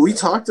story. Well, we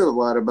talked a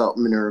lot about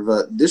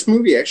Minerva. This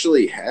movie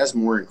actually has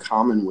more in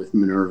common with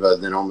Minerva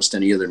than almost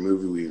any other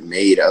movie we've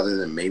made, other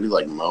than maybe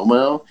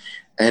Momo.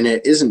 And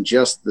it isn't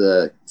just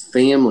the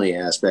family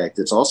aspect.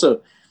 It's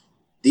also,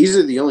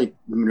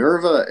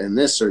 Minerva and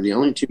this are the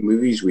only two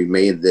movies we've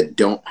made that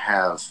don't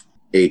have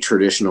a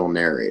traditional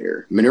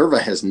narrator. Minerva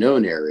has no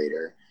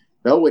narrator.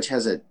 Bell Witch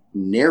has a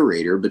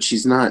narrator, but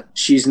she's not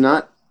dishing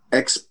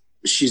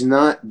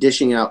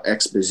out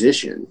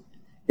exposition.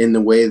 in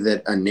the way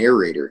that a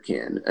narrator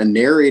can. A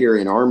narrator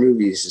in our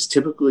movies is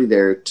typically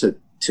there to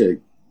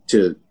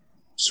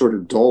sort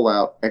of dole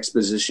out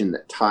exposition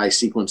that tie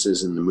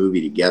sequences in the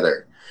movie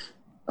together.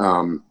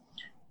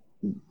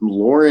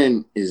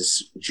 Lauren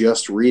is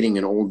just reading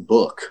an old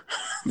book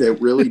that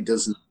really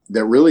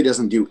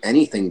doesn't do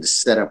anything to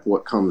set up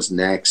what comes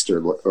next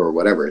or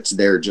whatever. It's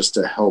there just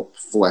to help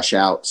flesh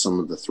out some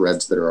of the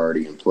threads that are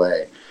already in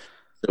play.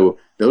 So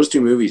those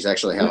two movies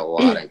actually have a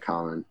lot in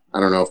common. I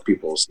don't know if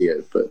people will see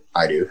it, but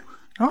I do.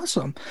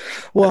 Awesome.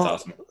 Well,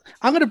 awesome.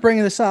 I'm going to bring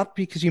this up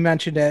because you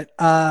mentioned it.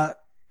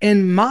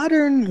 In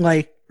modern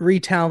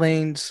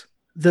retellings,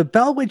 the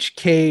Bell Witch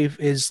Cave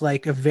is a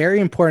very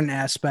important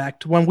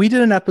aspect. When we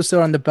did an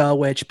episode on the Bell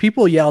Witch,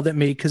 people yelled at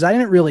me because I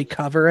didn't really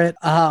cover it.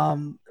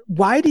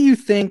 Why do you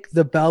think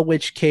the Bell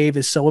Witch Cave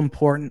is so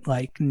important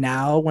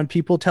now when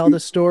people tell the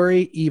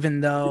story,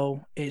 even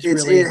though it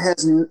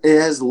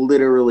has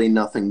literally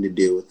nothing to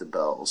do with the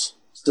bells?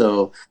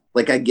 So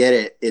I get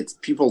it. It's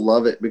people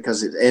love it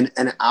because and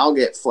I'll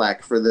get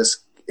flack for this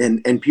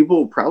and people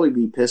will probably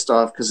be pissed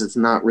off because it's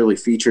not really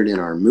featured in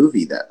our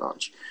movie that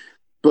much.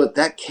 But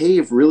that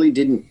cave really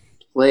didn't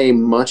play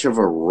much of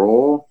a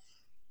role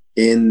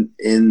in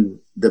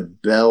the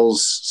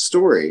Bells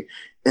story.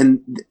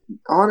 And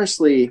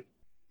honestly,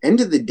 end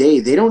of the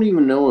day, they don't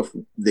even know if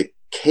the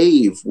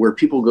cave where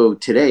people go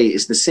today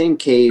is the same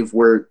cave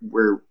where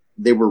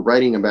they were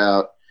writing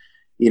about,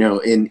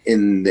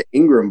 in the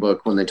Ingram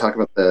book when they talk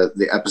about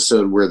the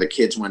episode where the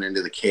kids went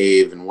into the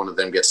cave and one of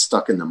them gets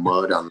stuck in the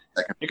mud on the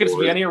second floor. It could just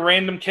be any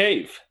random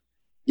cave.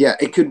 Yeah,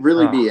 it could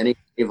really be any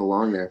cave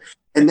along there.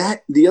 And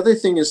the other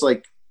thing is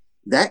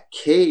that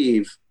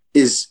cave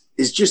is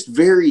just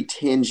very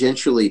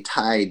tangentially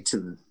tied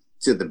to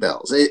the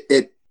Bells.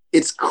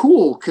 It's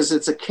cool because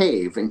it's a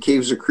cave and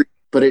caves are creepy,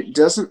 but it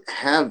doesn't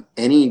have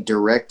any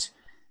direct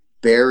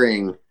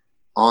bearing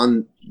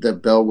on the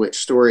Bell Witch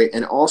story.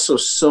 And also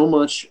so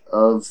much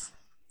of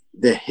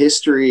the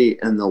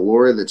history and the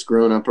lore that's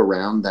grown up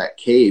around that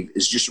cave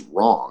is just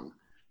wrong.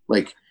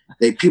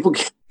 People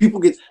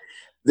get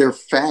their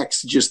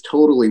facts just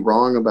totally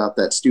wrong about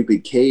that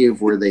stupid cave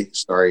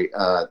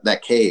that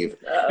cave.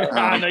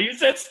 No, you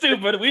said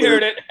stupid. We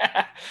heard it.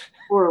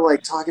 Or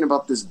talking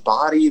about this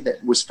body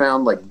that was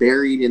found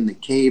buried in the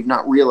cave,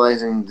 not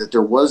realizing that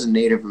there was a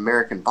Native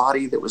American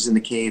body that was in the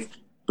cave,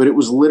 but it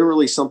was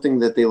literally something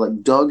that they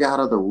dug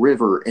out of the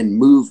river and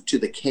moved to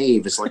the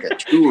cave as a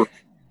tour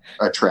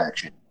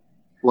attraction.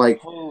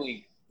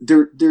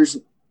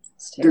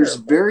 There's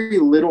very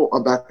little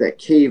about that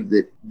cave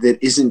that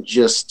isn't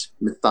just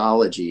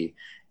mythology.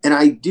 And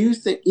I do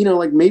think,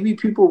 maybe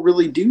people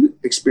really do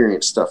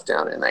experience stuff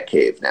down in that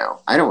cave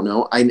now. I don't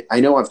know.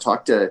 I know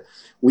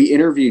we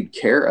interviewed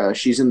Kara.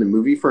 She's in the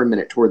movie for a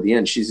minute toward the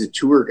end. She's a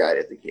tour guide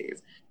at the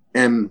cave.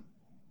 And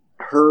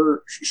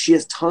she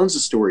has tons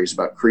of stories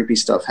about creepy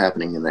stuff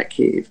happening in that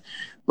cave.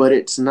 But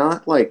it's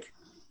not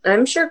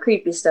I'm sure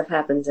creepy stuff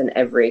happens in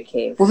every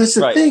cave. Well, that's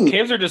the thing.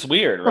 Caves are just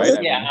weird, right?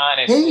 Yeah,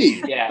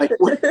 honestly. Yeah.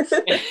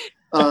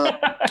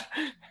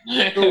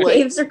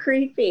 Caves are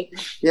creepy.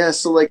 Yeah,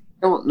 so I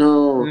don't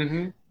know.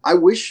 Mm-hmm. I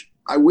wish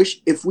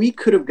if we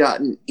could have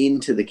gotten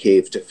into the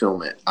cave to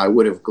film it, I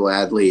would have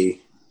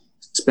gladly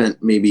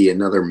spent maybe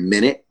another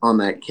minute on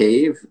that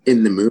cave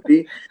in the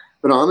movie.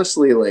 But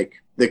honestly,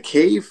 the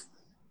cave,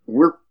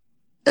 we're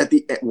at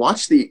the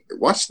watch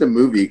the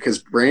movie because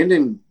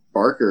Brandon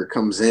Barker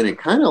comes in and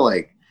kind of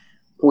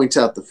points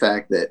out the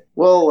fact that,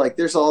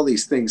 there's all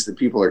these things that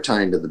people are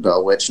tying to the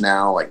Bell Witch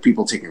now,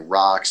 people taking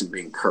rocks and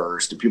being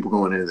cursed and people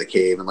going into the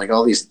cave and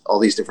all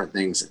these different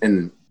things.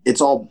 And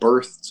it's all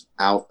birthed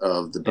out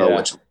of the Bell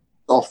Witch. It's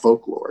all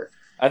folklore.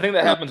 I think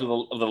that happens with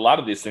a lot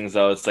of these things,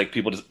 though. It's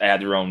people just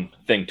add their own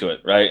thing to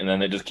it, right? And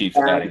then it just keeps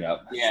adding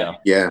up. Yeah. So.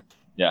 Yeah.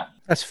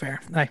 That's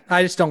fair.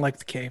 I just don't like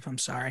the cave. I'm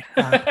sorry.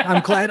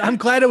 I'm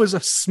glad it was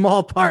a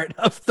small part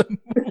of the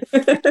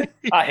movie.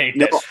 I hate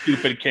that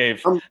stupid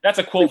cave. That's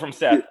a quote from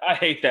Seth. I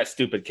hate that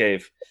stupid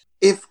cave.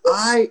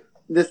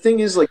 The thing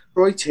is,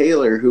 Troy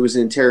Taylor, who was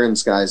in Terror in the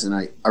Skies, and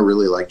I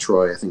really like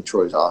Troy. I think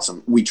Troy's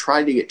awesome. We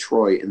tried to get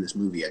Troy in this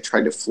movie. I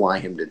tried to fly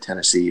him to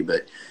Tennessee,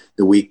 but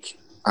the week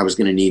I was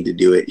going to need to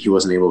do it, he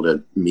wasn't able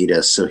to meet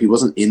us, so he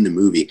wasn't in the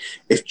movie.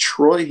 If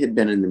Troy had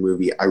been in the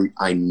movie,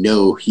 I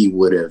know he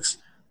would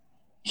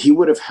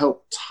have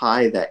helped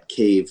tie that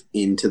cave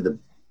into the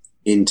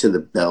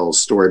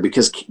Bells story,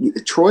 because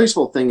Troy's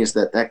whole thing is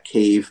that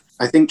cave,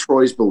 I think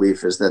Troy's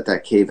belief is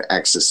that cave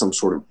acts as some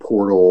sort of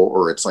portal,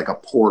 or it's like a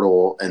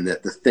portal, and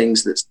that the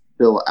things that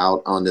spill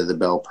out onto the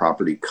Bell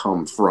property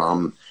come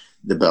from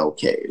the Bell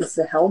cave. It's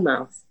the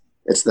Hellmouth.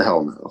 It's the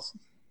Hellmouth.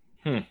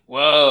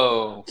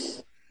 Whoa.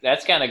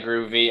 That's kind of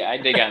groovy. I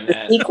dig on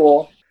that.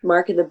 Equal.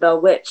 Mark of the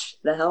Bell Witch,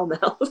 the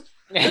Hellmouth.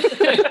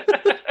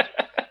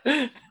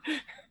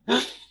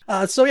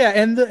 So yeah,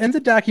 in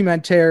the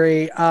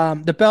documentary,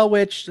 the Bell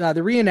Witch, the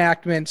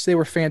reenactments, they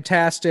were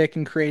fantastic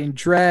in creating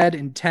dread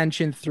and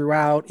tension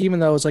throughout, even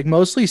though it was like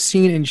mostly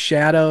seen in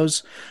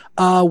shadows.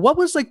 What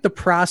was like the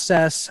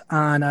process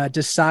on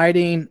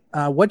deciding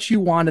what you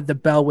wanted the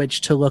Bell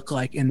Witch to look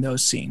like in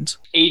those scenes?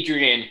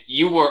 Adrian,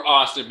 you were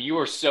awesome. You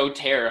were so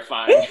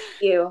terrifying. Thank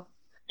you.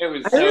 It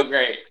was so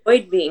great. I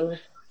enjoyed being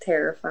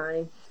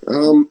terrifying.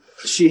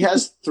 She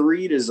has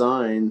 3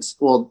 designs.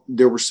 Well,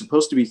 there were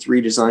supposed to be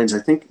 3 designs. I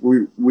think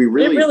we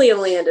really... It really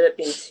only ended up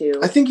being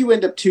 2. I think you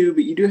end up 2,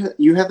 but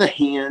you have the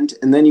hand,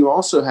 and then you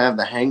also have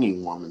the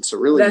hanging woman. So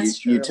really,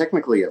 you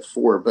technically have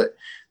 4, but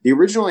the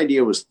original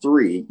idea was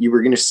 3. You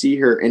were going to see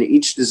her, and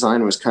each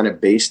design was kind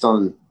of based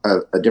on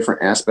a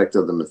different aspect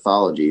of the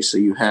mythology. So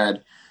you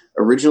had...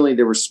 Originally,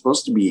 there was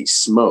supposed to be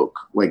smoke,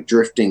 like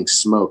drifting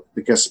smoke,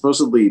 because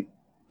supposedly...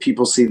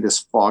 people see this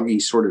foggy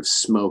sort of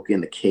smoke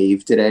in the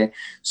cave today.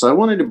 So I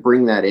wanted to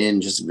bring that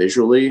in just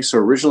visually. So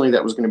originally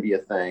that was going to be a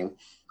thing.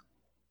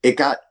 It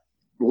got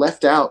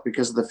left out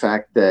because of the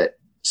fact that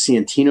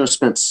Santino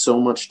spent so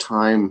much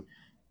time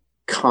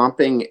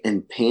comping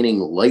and painting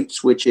light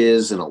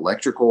switches and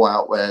electrical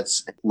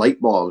outlets, light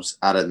bulbs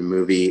out of the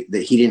movie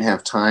that he didn't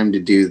have time to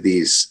do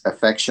these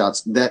effect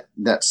shots.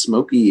 That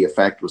smoky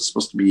effect was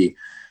supposed to be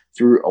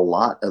through a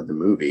lot of the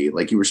movie.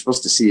 Like you were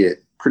supposed to see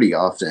it pretty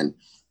often.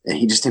 And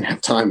he just didn't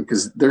have time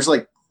because there's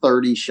like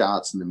 30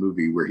 shots in the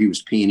movie where he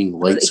was painting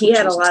light switches. He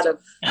had a lot of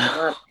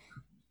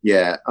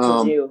yeah.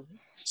 to do.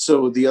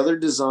 So the other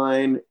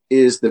design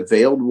is the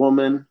Veiled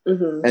Woman,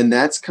 and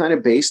that's kind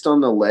of based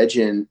on the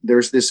legend.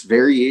 There's this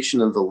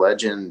variation of the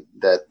legend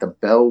that the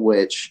Bell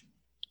Witch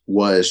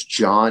was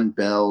John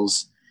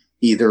Bell's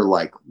either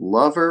like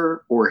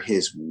lover or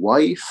his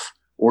wife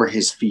or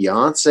his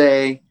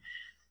fiance.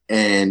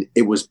 And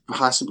it was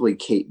possibly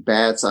Kate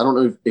Batts. I don't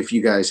know if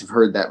you guys have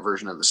heard that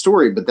version of the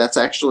story, but that's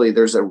actually,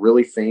 there's a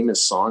really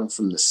famous song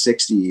from the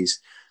 60s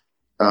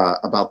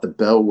about the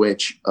Bell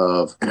Witch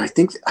of, and I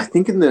think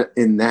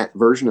in that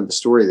version of the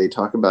story, they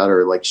talk about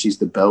her like she's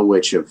the Bell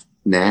Witch of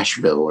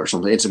Nashville or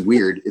something. It's a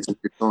weird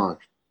song,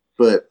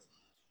 but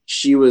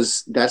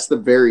that's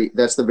the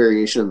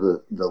variation of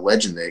the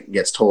legend that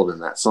gets told in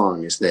that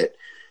song, is that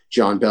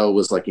John Bell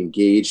was like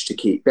engaged to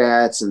Kate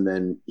Batts, and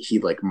then he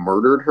like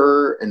murdered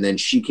her, and then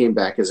she came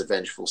back as a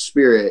vengeful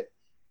spirit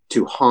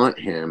to haunt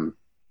him.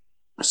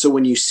 So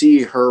when you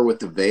see her with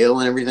the veil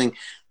and everything,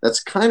 that's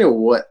kind of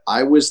what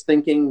I was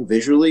thinking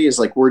visually, is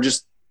like we're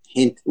just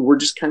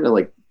kind of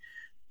like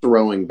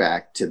throwing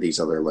back to these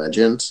other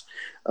legends.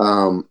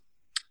 And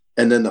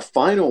then the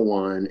final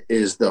one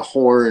is the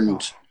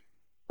horned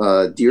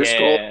deer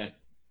skull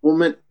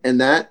woman, and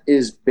that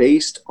is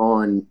based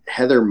on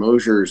Heather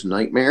Mosier's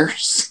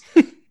nightmares.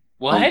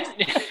 What?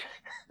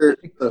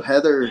 So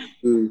Heather,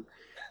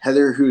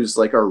 who's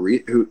like our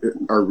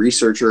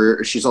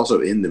researcher, she's also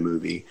in the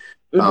movie.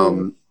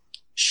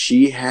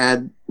 She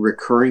had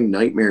recurring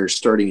nightmares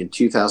starting in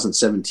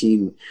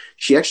 2017.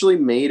 She actually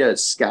made a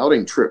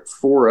scouting trip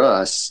for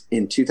us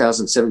in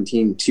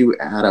 2017 to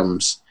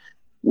Adams,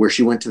 where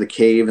she went to the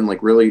cave, and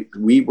like really,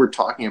 we were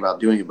talking about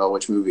doing a Bell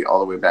Witch movie all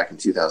the way back in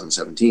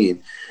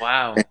 2017.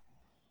 Wow. And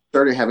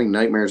started having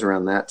nightmares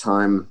around that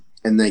time,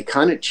 and they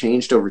kind of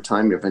changed over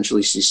time.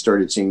 Eventually she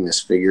started seeing this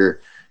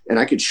figure, and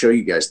I could show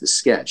you guys the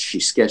sketch.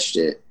 She sketched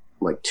it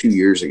like 2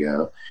 years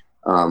ago.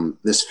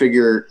 This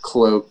figure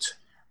cloaked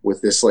with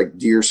this like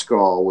deer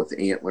skull with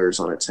antlers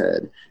on its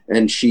head.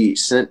 And she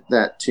sent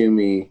that to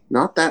me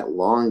not that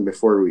long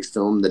before we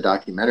filmed the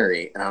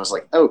documentary. And I was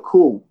like, oh,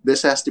 cool.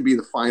 This has to be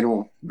the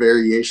final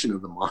variation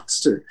of the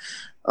monster.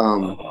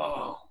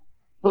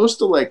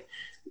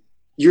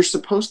 You're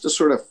supposed to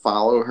sort of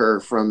follow her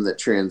from the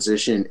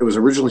transition. It was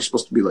originally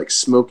supposed to be like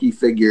smoky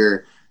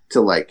figure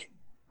to like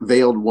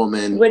veiled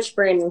woman, which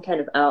Brandon kind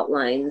of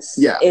outlines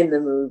in the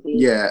movie.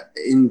 Yeah,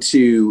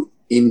 into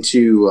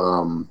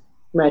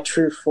my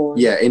true form.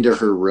 Yeah, into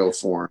her real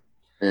form.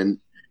 And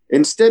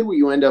instead what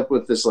you end up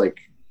with this like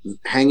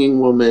hanging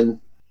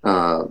woman,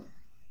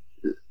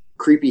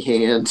 creepy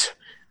hand,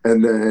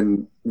 and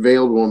then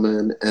veiled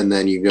woman, and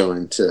then you go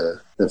into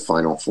the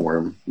final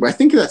form. I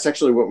think that's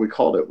actually what we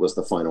called it, was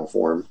the final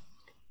form.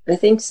 I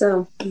think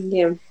so.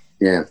 Yeah.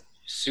 Yeah.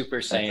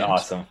 Super Saiyan. That's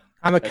awesome.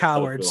 I'm a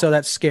coward, so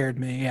that scared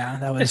me. Yeah,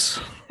 that was.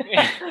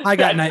 I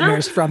got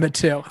nightmares from it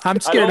too. I'm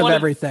scared of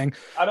everything.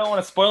 I don't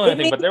want to spoil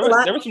anything, but there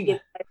was some. I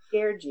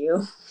scared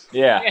you.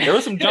 Yeah, there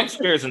were some jump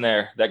scares in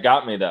there that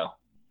got me though,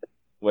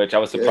 which I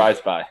was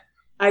surprised by.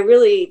 I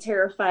really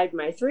terrified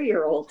my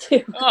 3-year-old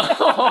too.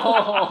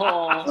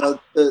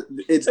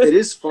 It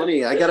is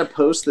funny. I got to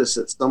post this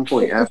at some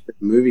point after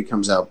the movie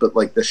comes out, but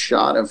like the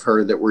shot of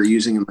her that we're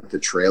using in like the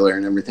trailer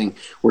and everything,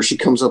 where she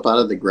comes up out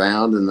of the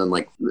ground and then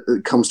like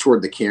comes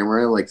toward the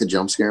camera, like the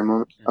jump scare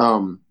moment.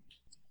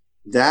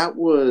 That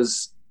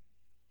was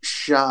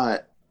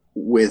shot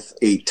with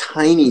a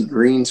tiny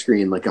green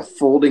screen, like a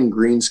folding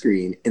green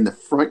screen in the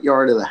front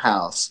yard of the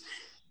house.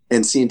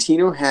 And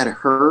Santino had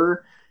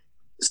her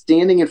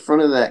standing in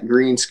front of that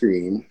green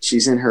screen.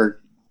 She's in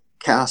her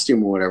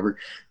costume or whatever.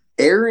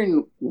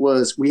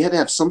 we had to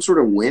have some sort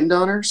of wind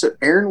on her. So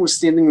Erin was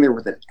standing there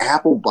with an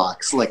apple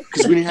box, like,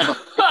 because we didn't have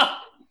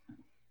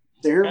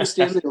Erin was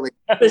standing there like,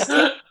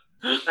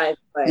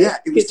 yeah,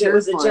 it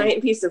was a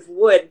giant piece of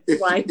wood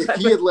flying. If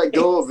he had let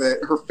go of it,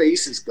 her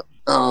face is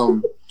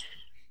gone.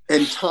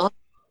 And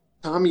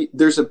Tommy,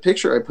 there's a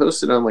picture I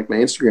posted on like my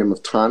Instagram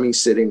of Tommy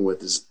sitting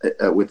with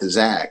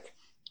Zach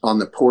on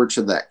the porch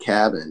of that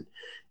cabin.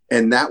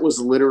 And that was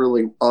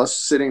literally us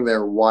sitting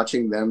there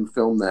watching them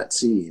film that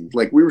scene.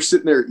 Like we were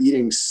sitting there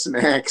eating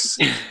snacks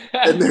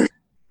and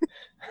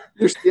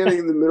they're standing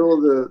in the middle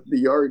of the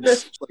yard,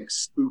 just like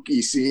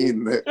spooky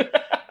scene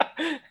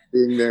that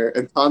being there.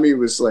 And Tommy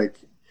was like,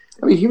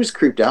 I mean, he was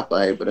creeped out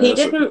by it, but he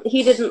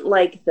didn't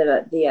like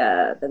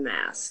the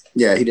mask.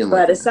 Yeah, he didn't.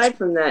 But aside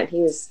from that,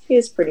 he was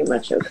pretty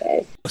much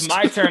okay. It's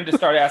my turn to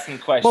start asking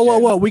questions.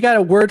 Whoa! We got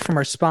a word from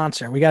our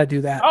sponsor. We got to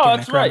do that. Oh,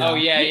 that's right. Oh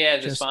yeah.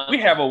 We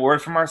have a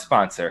word from our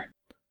sponsor.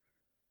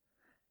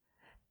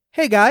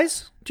 Hey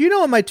guys, do you know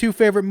what my 2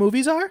 favorite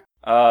movies are?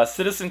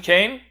 Citizen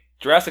Kane,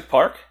 Jurassic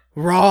Park.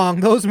 Wrong.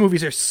 Those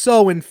movies are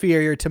so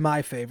inferior to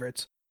my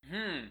favorites.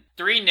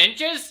 3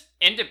 Ninjas,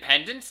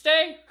 Independence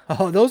Day.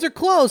 Oh, those are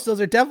close.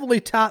 Those are definitely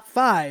top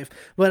 5.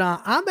 But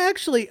I'm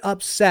actually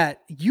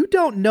upset. You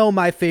don't know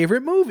my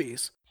favorite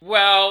movies.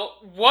 Well,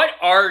 what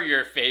are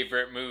your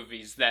favorite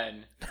movies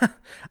then?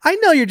 I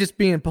know you're just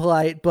being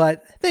polite,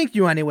 but thank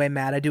you anyway,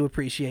 Matt. I do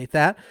appreciate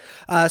that.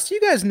 So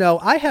you guys know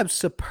I have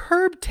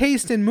superb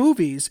taste in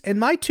movies, and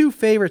my 2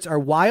 favorites are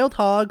Wild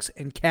Hogs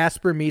and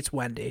Casper Meets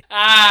Wendy.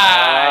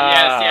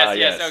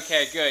 Yes.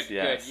 Okay, good,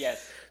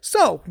 yes.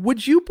 So,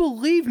 would you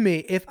believe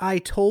me if I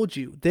told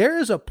you there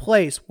is a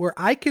place where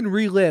I can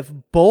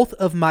relive both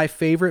of my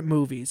favorite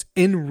movies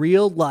in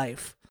real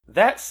life?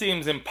 That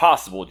seems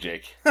impossible,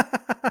 Jake.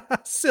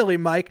 Silly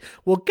Mike.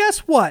 Well, guess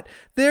what?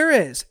 There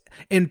is.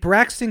 In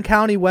Braxton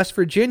County, West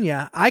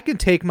Virginia, I can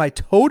take my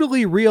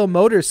totally real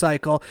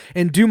motorcycle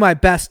and do my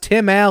best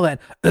Tim Allen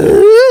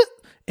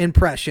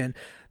impression.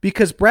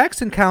 Because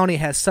Braxton County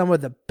has some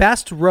of the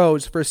best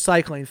roads for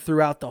cycling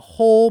throughout the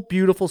whole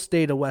beautiful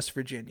state of West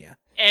Virginia.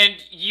 And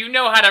you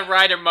know how to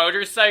ride a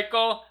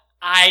motorcycle?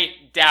 I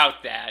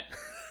doubt that.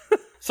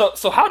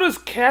 So how does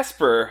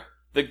Casper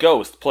the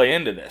Ghost play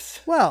into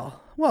this?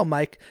 Well,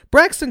 Mike,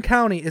 Braxton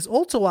County is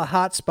also a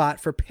hotspot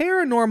for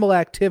paranormal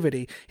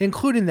activity,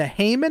 including the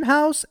Heyman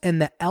House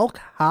and the Elk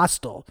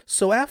Hostel.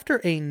 So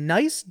after a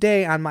nice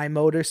day on my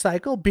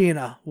motorcycle, being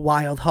a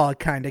wild hog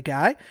kind of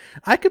guy,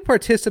 I could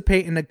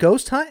participate in a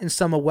ghost hunt in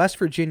some of West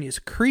Virginia's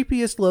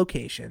creepiest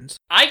locations.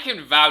 I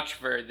can vouch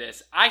for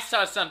this. I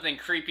saw something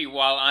creepy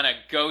while on a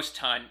ghost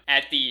hunt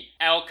at the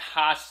Elk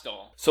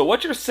Hostel. So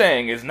what you're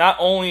saying is not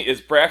only is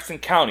Braxton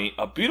County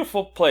a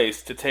beautiful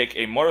place to take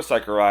a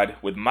motorcycle ride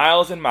with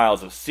miles and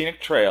miles of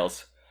scenic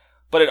trails,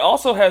 but it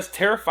also has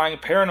terrifying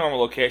paranormal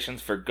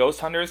locations for ghost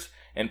hunters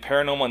and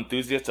paranormal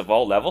enthusiasts of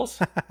all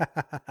levels?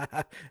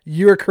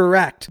 You're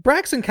correct.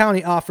 Braxton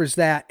County offers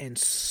that and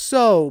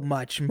so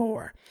much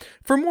more.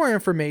 For more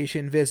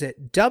information,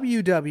 visit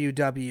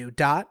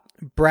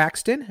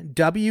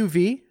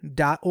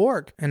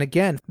www.braxtonwv.org. And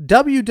again,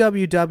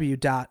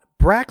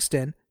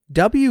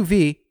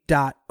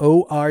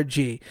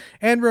 www.braxtonwv.org.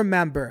 And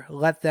remember,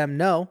 let them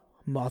know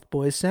Moth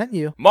Boys sent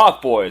you.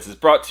 Moth Boys is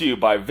brought to you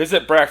by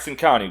Visit Braxton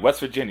County, West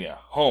Virginia,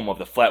 home of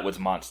the Flatwoods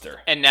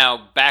Monster. And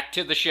now back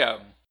to the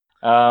show.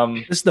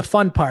 This is the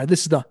fun part.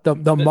 This is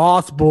the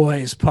Moth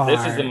Boys part.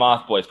 This is the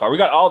Moth Boys part. We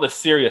got all the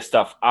serious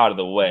stuff out of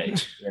the way,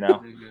 you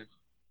know?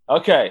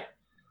 Okay,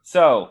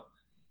 so,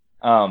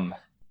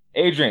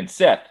 Adrian,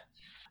 Seth,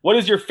 what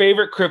is your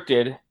favorite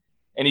cryptid?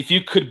 And if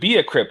you could be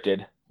a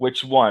cryptid,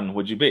 which one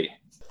would you be?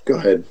 Go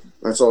ahead.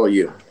 That's all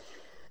you.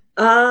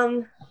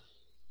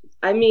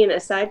 I mean,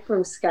 aside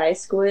from sky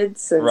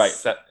squids, right?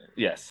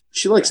 Yes,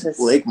 she likes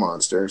lake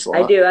monsters a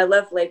lot. I do. I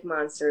love lake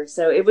monsters,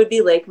 so it would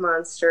be lake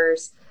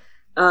monsters.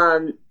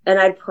 And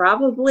I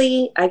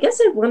guess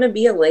I'd want to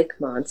be a lake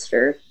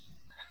monster,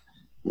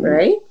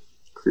 right?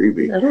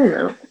 Creepy. I don't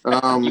know.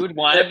 You would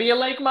want to be a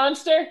lake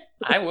monster?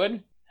 I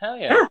would. Hell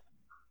yeah.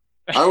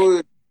 I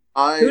would.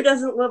 Who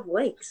doesn't love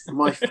lakes?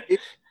 My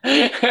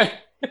favorite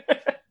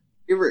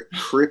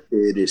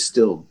cryptid is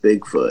still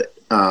Bigfoot.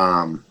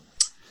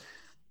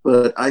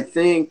 But I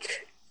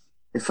think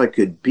if I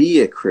could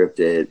be a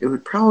cryptid, it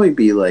would probably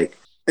be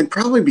it'd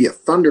probably be a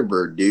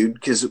Thunderbird, dude,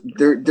 because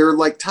they're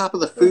like top of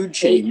the food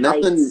chain.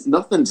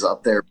 Nothing's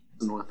up there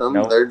with them.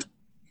 Nope. They're just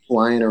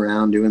flying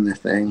around doing their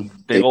thing.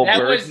 Big old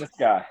birds in the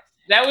sky.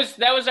 That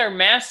was our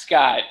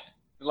mascot,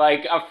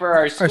 for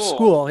our school. Our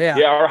school, yeah.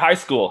 Yeah, our high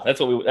school. That's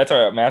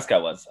our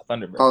mascot was, a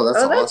Thunderbird. Oh,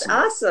 that's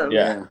awesome.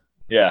 Yeah.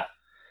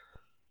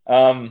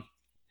 I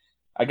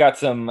got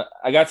some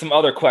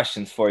other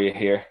questions for you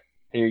here.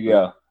 Here you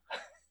go.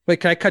 Wait,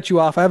 can I cut you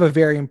off? I have a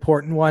very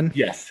important one.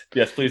 Yes,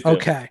 please do.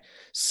 Okay.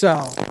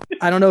 So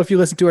I don't know if you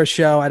listen to our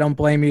show. I don't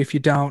blame you if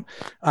you don't.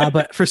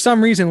 But for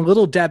some reason,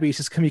 Little Debbie's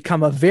has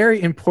become a very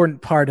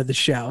important part of the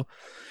show.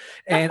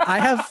 And I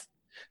have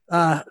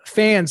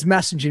fans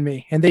messaging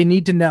me, and they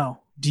need to know,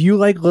 do you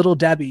like Little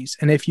Debbie's?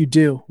 And if you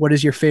do, what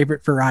is your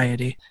favorite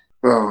variety?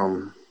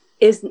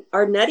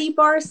 Are Nutty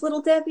Bars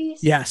Little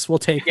Debbie's? Yes, we'll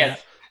take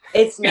that.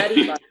 It's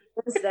Nutty Bars.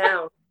 Hands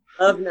down.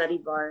 Love Nutty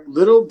Bars.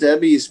 Little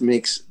Debbie's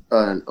makes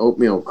an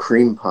oatmeal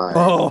cream pie.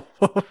 Oh.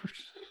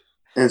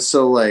 And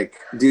so, like,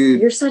 dude.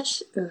 You're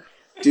such...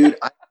 Dude,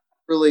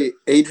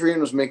 Adrian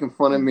was making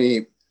fun of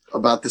me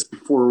about this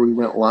before we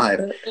went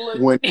live.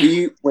 When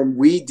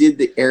we did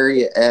the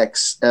Area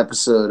X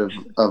episode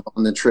of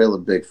On the Trail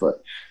of Bigfoot,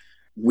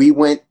 we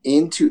went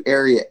into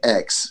Area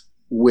X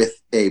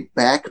with a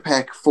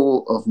backpack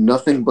full of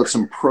nothing but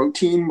some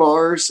protein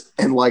bars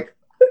and like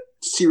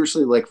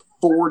seriously like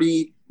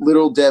 40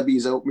 Little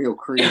Debbie's oatmeal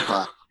cream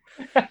pie.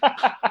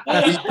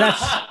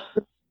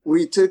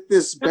 We took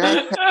this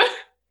backpack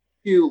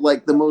to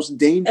like the most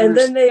dangerous, and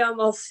then they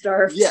almost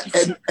starved. Yeah,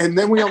 and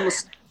then we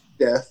almost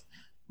death.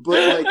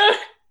 But like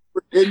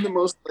we're in the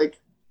most like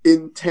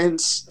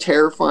intense,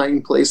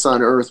 terrifying place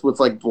on earth with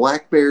like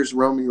black bears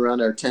roaming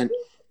around our tent.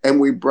 And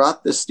we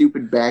brought the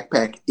stupid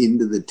backpack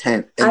into the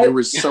tent. And there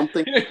was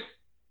something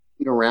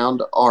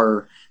around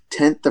our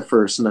tent the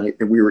first night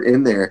that we were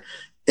in there.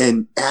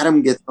 And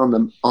Adam gets on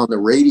the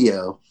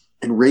radio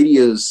and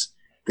radios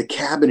the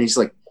cabin. He's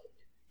like,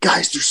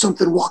 guys, there's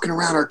something walking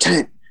around our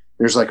tent.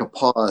 There's like a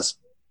pause.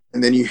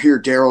 And then you hear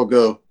Daryl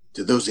go,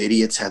 do those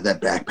idiots have that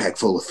backpack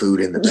full of food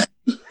in the back?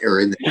 Or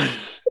in the...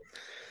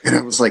 And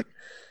I was like,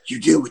 you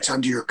do, it's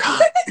under your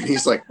cot. And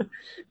he's like,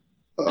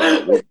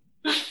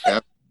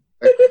 yeah.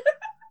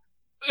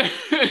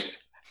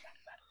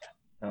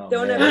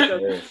 Don't ever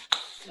go.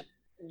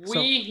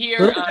 We here.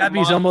 Little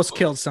Debbie's almost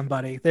killed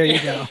somebody. There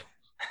you go.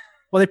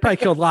 Well, they probably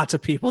killed lots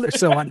of people. They're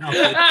so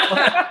unhealthy.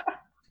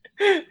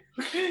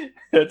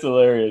 That's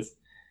hilarious.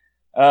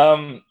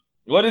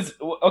 What is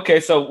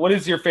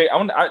your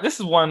favorite? This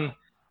is one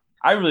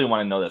I really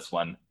want to know. This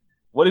one.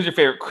 What is your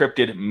favorite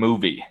cryptid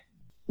movie?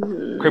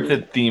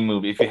 Cryptid theme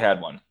movie, if you had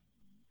one.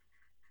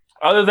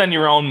 Other than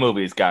your own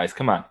movies, guys.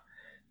 Come on.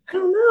 I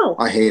don't know.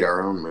 I hate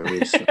our own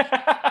movies.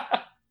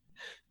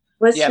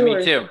 What's yours?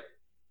 Me too.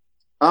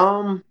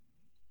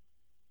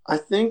 I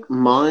think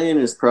mine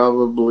is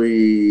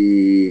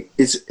probably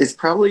it's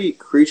probably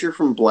Creature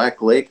from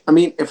Black Lake. I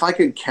mean, if I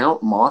could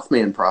count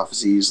Mothman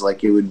prophecies,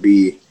 like it would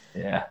be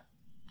that.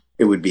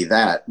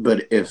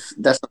 But if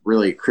that's not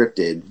really a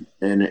cryptid,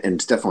 and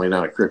it's definitely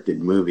not a cryptid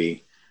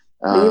movie.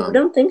 You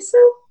don't think so?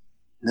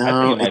 No,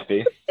 I think it might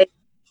be.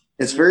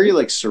 It's very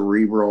like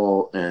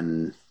cerebral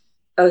and.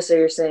 Oh, so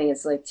you're saying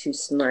it's like too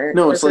smart?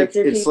 No, it's like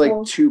too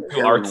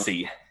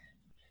artsy.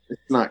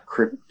 It's not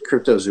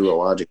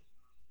cryptozoological.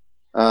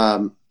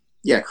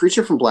 Yeah,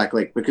 Creature from Black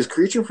Lake, because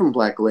Creature from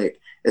Black Lake,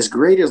 as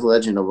great as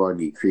Legend of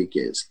Augie Creek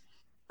is,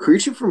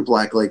 Creature from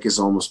Black Lake is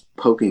almost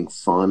poking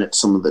fun at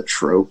some of the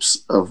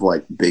tropes of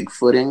like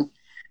Bigfooting.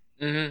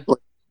 Mm-hmm.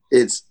 Like,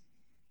 it's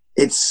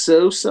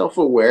so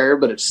self-aware,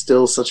 but it's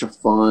still such a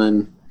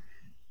fun,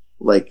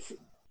 like,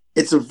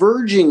 it's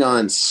verging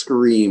on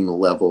Scream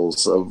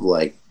levels of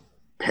like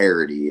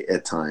parody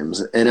at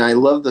times. And I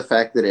love the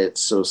fact that it's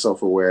so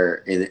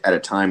self-aware at a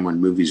time when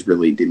movies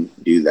really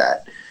didn't do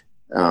that.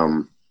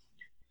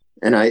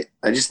 And I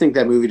just think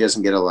that movie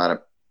doesn't get a lot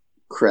of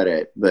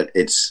credit, but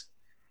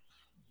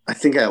I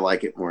think I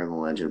like it more than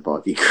Legend of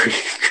Augie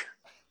Creek.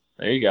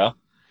 There you go.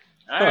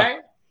 All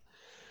right.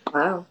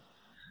 Wow.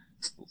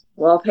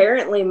 Well,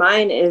 apparently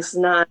mine is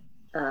not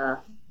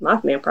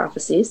Mothman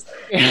prophecies.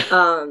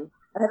 I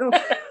don't.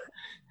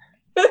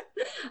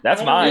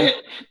 That's mine.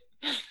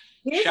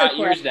 Shot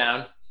yours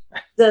down.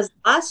 Does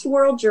Lost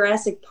World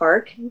Jurassic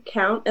Park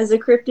count as a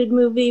cryptid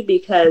movie?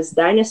 Because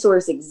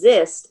dinosaurs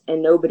exist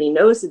and nobody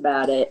knows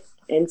about it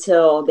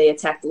until they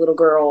attack the little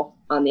girl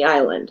on the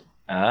island.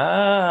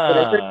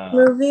 Ah.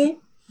 Movie?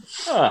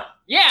 Huh.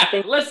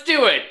 Yeah, let's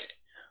do it.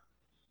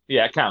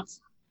 Yeah, it counts.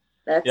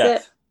 That's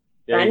it.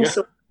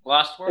 Dinosaur.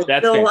 Lost World.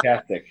 That's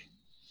fantastic.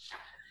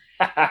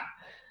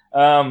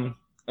 And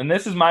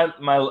this is my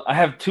I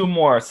have two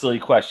more silly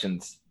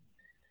questions.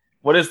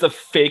 What is the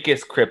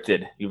fakest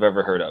cryptid you've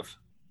ever heard of?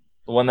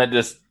 The one that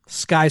just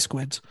sky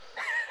squids.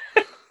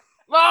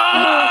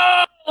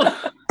 Oh!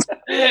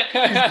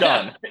 He's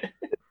done.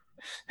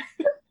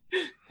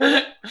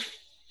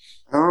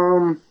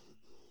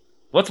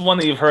 What's one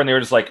that you've heard and they were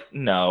just like,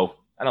 no,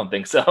 I don't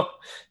think so.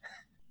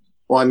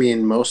 Well, I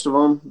mean, most of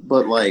them,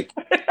 but like,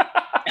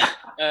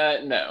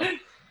 no.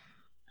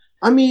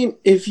 I mean,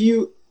 if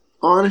you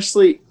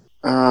honestly,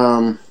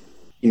 can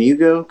you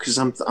go? Because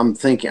I'm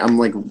thinking, I'm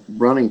like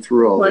running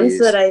through all ones these.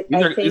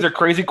 That these are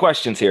crazy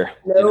questions here.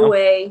 No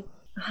way.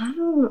 I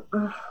don't.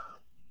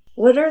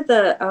 What are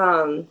the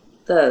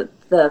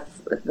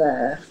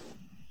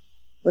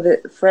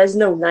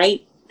Fresno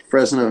Night?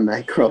 Fresno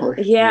Nightcrawler.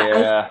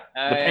 Yeah.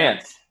 The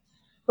pants.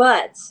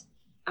 But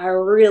I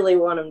really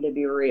want them to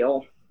be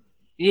real.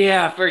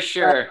 Yeah, for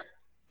sure.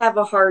 I have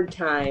a hard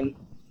time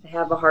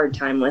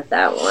with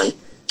that one.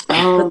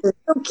 But they're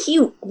so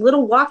cute.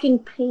 Little walking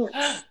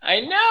pants.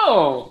 I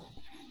know.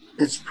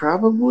 It's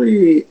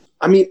probably,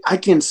 I mean, I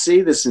can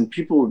say this and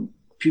people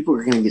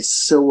are going to get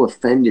so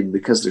offended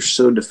because they're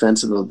so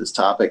defensive of this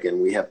topic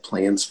and we have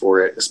plans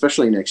for it,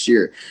 especially next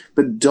year.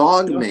 But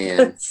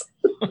Dogman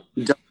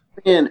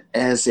Dogman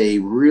as a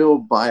real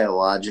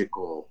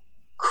biological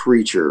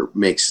creature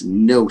makes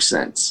no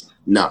sense.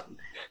 None.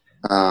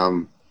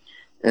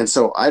 And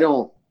so I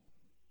don't.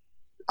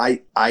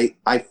 I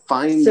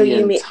find the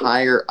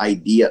entire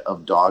idea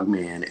of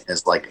Dogman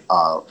as like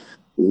a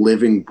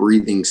living,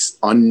 breathing,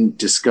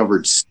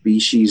 undiscovered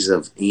species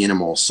of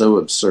animal so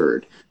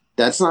absurd.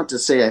 That's not to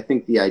say I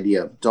think the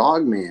idea of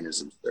Dogman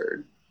is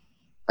absurd.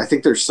 I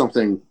think there's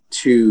something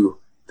to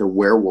the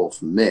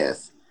werewolf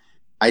myth.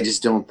 I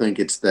just don't think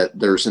it's that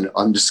there's an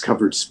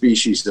undiscovered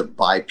species of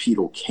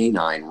bipedal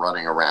canine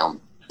running around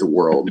the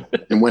world.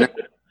 And whenever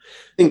I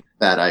think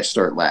that, I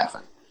start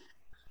laughing.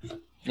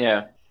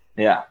 Yeah.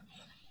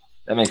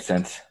 That makes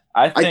sense.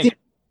 I think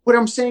what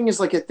I'm saying is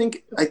like I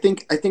think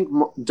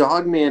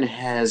Dogman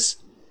has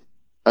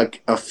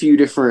a few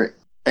different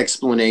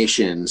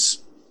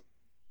explanations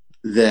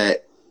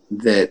that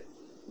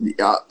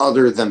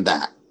other than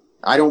that,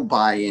 I don't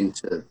buy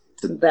into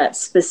that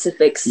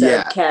specific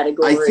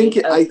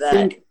subcategory.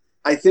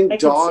 I think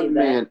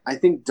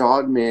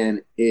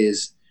Dogman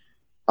is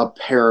a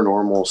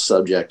paranormal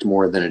subject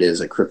more than it is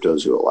a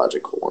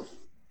cryptozoological one.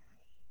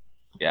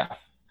 Yeah.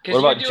 What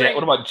about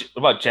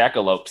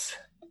jackalopes?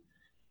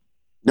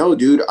 No,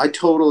 dude, I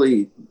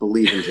totally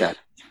believe in jack.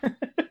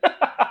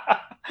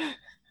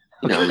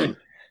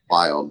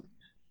 Wild.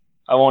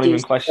 I won't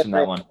even question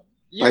that one.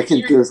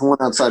 There's one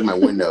outside my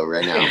window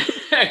right now.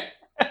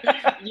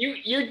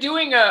 You're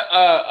doing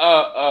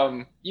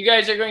you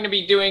guys are going to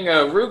be doing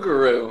a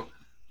Rougarou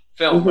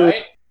film,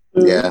 right?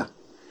 Yeah.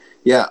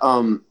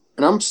 And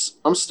I'm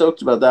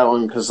stoked about that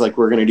one because like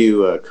we're gonna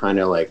do a kind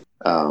of like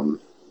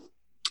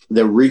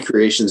the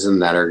recreations in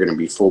that are gonna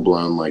be full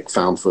blown like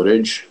found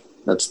footage.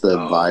 That's the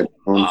vibe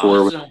going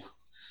for.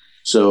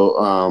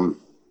 So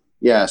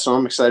so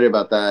I'm excited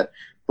about that.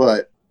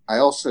 But I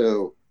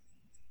also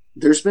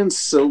there's been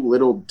so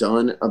little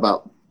done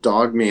about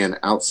Dogman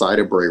outside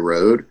of Bray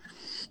Road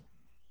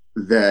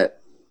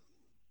that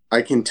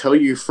I can tell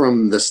you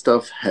from the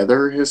stuff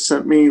Heather has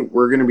sent me,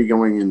 we're going to be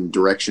going in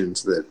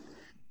directions that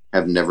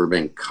have never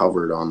been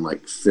covered on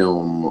like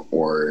film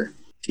or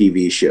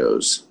TV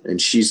shows.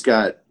 And she's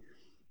got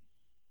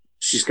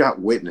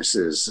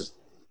witnesses,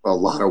 a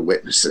lot of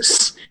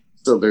witnesses.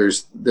 So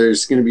there's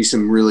going to be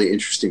some really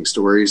interesting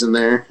stories in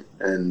there.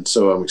 And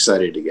so I'm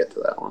excited to get to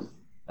that one.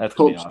 That's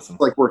going to be awesome.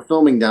 Like we're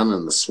filming down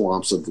in the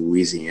swamps of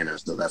Louisiana.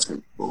 So that's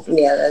going to be cool.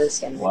 Yeah, that is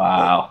going to be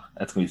cool.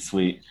 That's going to be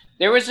sweet.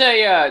 There was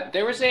a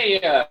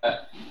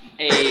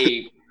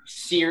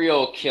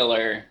serial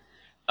killer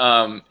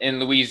in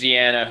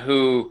Louisiana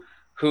who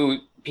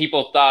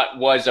people thought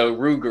was a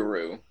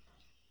Rougarou.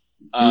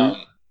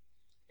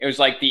 It was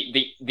like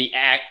the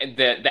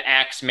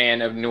Axe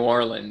Man of New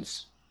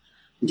Orleans.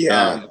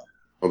 Yeah.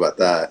 What about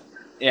that?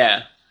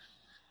 Yeah.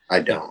 I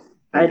don't.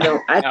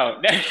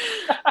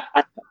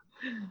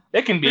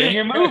 It can be in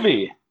your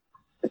movie.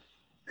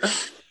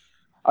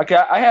 Okay,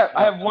 I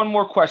have one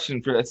more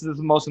question for this. This is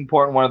the most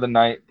important one of the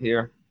night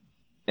here.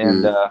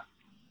 And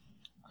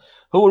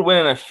who would win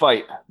in a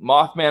fight,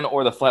 Mothman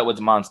or the Flatwoods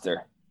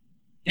Monster?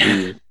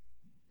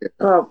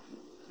 Oh,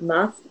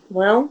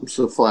 well, it's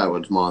the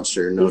Flatwoods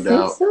Monster, no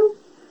doubt. So?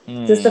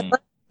 Does the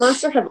Flatwoods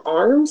Monster have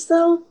arms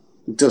though?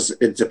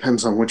 It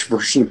depends on which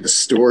version of the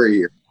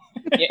story.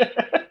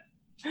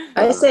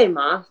 I say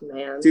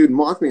Mothman. Dude,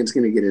 Mothman's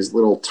gonna get his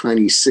little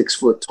tiny 6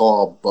 foot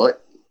tall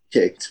butt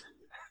kicked.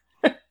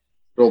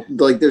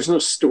 Like, there's no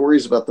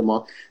stories about the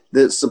moth.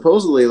 That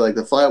supposedly, like,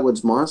 the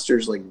Flatwoods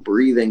Monster's like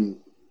breathing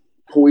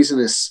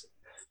poisonous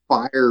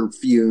fire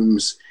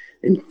fumes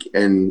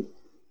and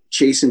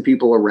chasing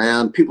people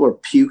around. People are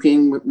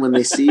puking when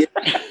they see it.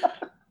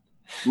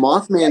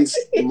 Mothman's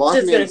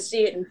gonna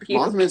see it and puke.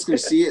 Mothman's gonna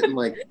see it and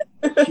like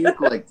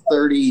puke like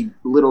 30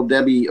 Little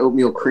Debbie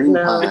oatmeal cream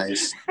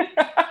pies.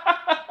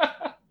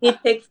 He'd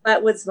pick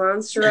Flatwoods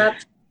Monster up.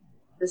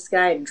 This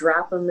guy,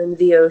 drop him in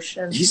the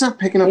ocean. He's not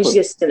picking up. He's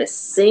just gonna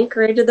sink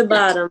right to the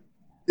bottom.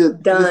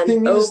 Done.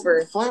 The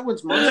over.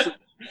 Flatwoods Monster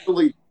is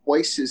really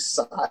twice his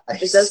size.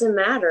 It doesn't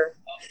matter.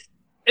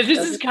 This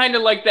is kind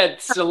of like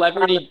that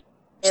celebrity.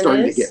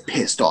 Starting to get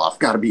pissed off.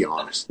 Got to be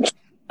honest.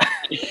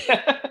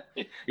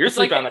 You're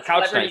sleeping on the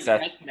couch tonight,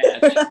 Seth.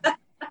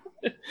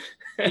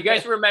 You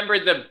guys remember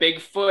the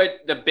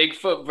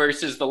Bigfoot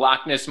versus the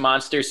Loch Ness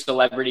Monster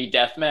celebrity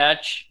death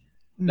match?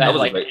 That was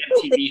like a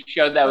TV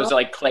show that was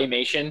like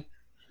claymation.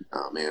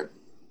 Oh man,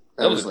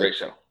 that was a great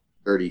show.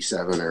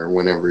 37 or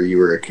whenever you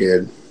were a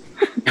kid.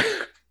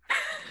 You're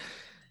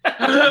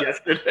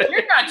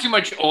not too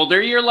much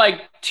older. You're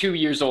like 2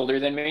 years older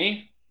than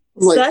me.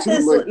 Seth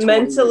is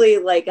mentally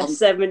like a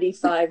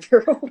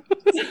 75-year-old.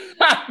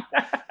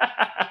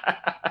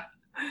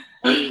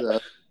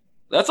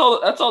 That's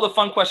all the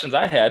fun questions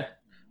I had.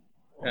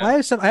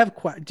 Yeah.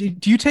 Do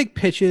you take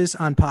pitches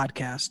on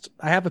podcast?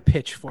 I have a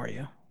pitch for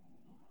you.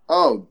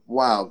 Oh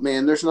wow,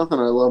 man! There's nothing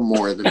I love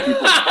more than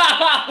people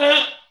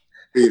that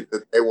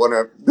they want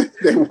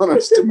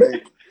us to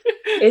make.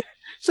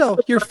 So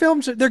your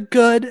films, they're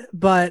good,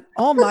 but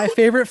all my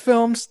favorite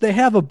films, they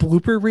have a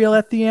blooper reel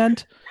at the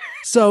end.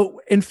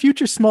 So in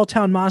future Small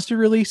Town Monster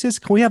releases,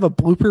 can we have a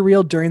blooper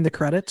reel during the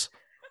credits?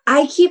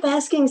 I keep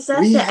asking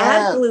Seth to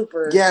add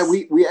bloopers. Yeah,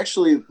 we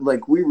actually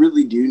we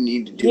really do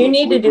need to do. You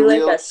need to do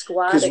like a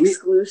squad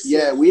exclusive.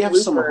 Yeah, we have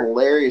some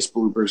hilarious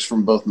bloopers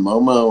from both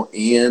Momo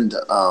and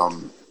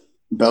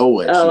Bell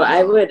Witch. Oh,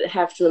 I would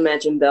have to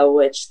imagine Bell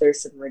Witch.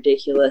 There's some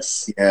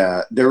ridiculous.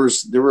 Yeah, there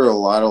were a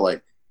lot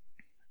of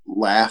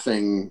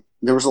laughing.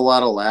 There was a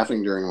lot of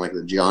laughing during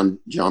the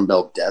John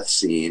Bell death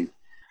scene.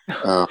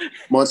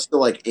 Much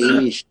to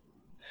Amy.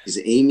 Because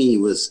Amy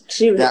was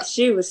she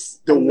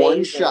was the amazing.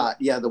 one shot.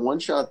 Yeah, the one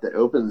shot that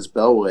opens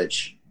Bell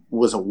Witch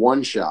was a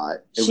one shot.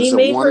 She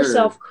made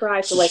herself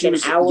cry for an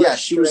hour. Yeah,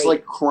 she was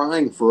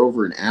crying for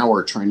over an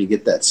hour trying to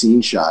get that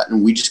scene shot,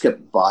 and we just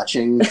kept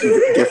botching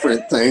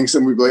different things,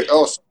 and we'd be like,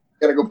 "Oh,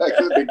 gotta go back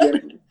to the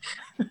beginning."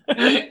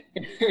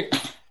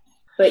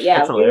 But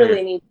yeah, we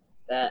really need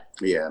that.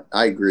 Yeah,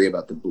 I agree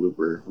about the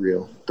blooper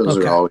reel. Those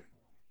are always.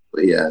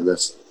 But yeah,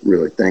 that's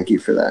really, thank you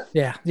for that.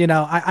 Yeah,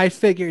 I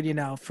figured,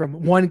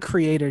 from one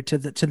creator to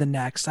the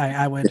next,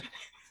 I would.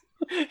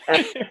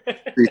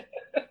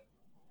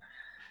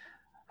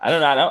 I don't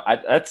know.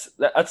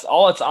 That's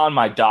all that's on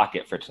my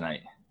docket for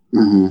tonight.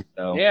 Mm-hmm.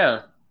 So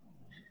yeah,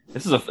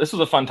 this was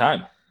a fun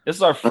time. This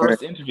is our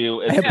first interview.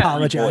 I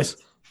apologize.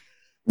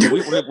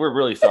 We're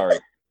really sorry.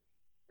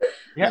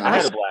 Yeah, I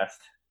had a blast.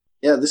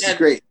 Yeah, this is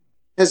great.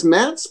 Has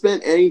Matt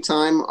spent any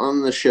time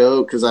on the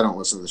show? Because I don't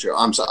listen to the show.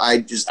 I'm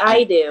sorry.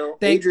 I do.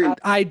 Adrian,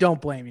 I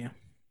don't blame you.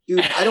 Dude,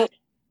 I don't.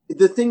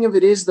 The thing of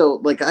it is,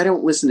 though, I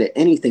don't listen to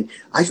anything.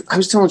 I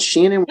was telling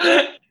Shannon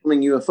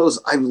filming UFOs,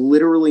 I've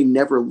literally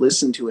never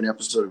listened to an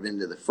episode of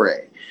Into the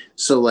Fray.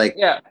 So,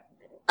 yeah.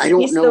 I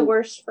don't He's know. The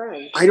worst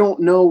friend. I don't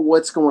know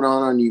what's going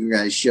on you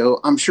guys' show.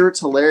 I'm sure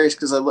it's hilarious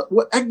because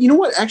you know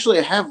what? Actually,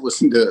 I have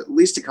listened to at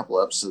least a couple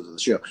episodes of the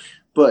show,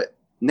 but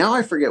now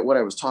I forget what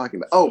I was talking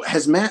about. Oh,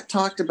 has Matt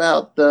talked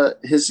about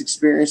his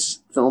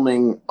experience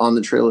filming on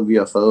the Trail of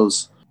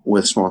UFOs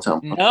with Small Town?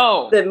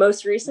 No, the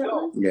most recent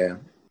one. Yeah.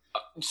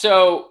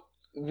 So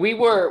we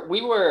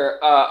were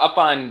up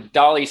on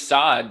Dolly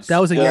Sods. That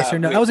was a yes or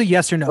no. That was a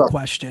yes or no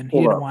question.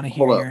 He didn't want to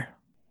hear your.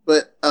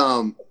 But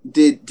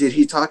did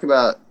he talk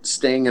about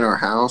staying in our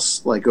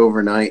house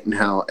overnight and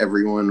how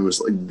everyone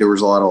was there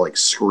was a lot of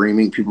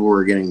screaming, people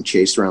were getting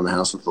chased around the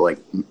house with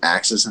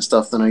axes and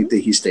stuff the night that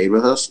he stayed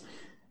with us?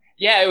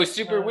 Yeah, it was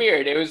super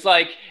weird. It was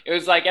like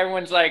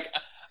everyone's like,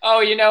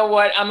 "Oh, you know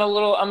what? I'm a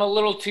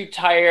little too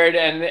tired."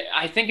 And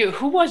I think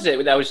who was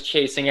it that was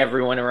chasing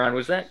everyone around?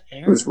 Was that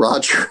Aaron? It was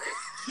Roger.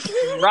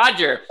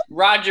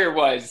 Roger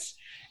was,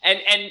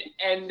 and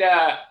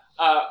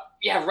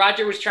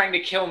Roger was trying to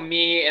kill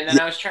me, and then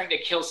I was trying to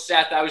kill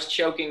Seth. I was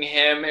choking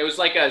him. It was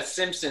like a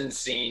Simpsons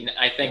scene.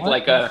 I think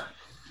what kind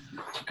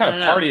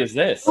of party is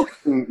this?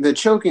 The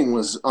choking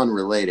was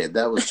unrelated.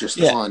 That was just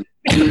fun.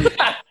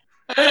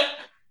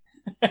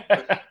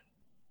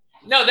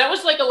 No, that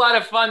was a lot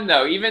of fun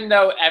though. Even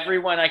though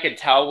everyone I could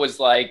tell was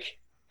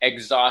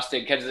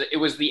exhausted because it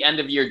was the end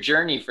of your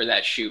journey for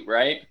that shoot,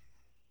 right?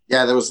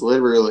 Yeah, that was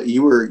literally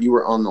you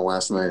were on the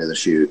last night of the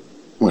shoot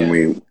when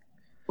we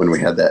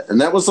had that,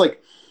 and that was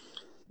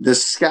the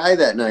sky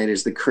that night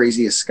is the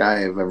craziest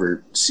sky I've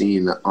ever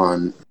seen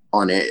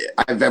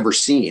I've ever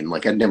seen.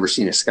 I'd never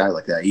seen a sky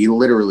like that. You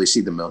literally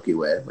see the Milky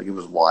Way. It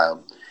was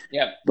wild.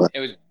 Yeah, it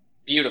was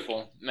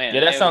beautiful, man.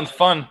 Yeah, that sounds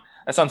fun.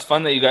 That sounds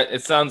fun that you guys.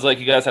 It sounds like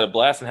you guys had a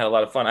blast and had a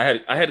lot of fun.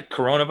 I had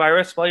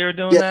coronavirus while you were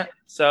doing that,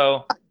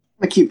 so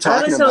I keep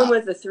talking. I was home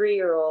with a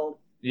 3-year-old.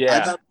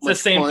 Yeah, it's the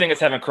same thing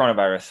as having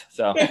coronavirus.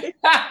 So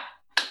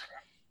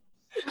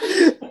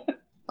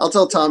I'll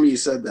tell Tommy you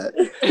said that.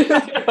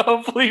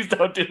 Oh, please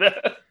don't do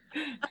that.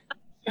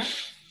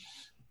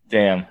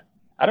 Damn,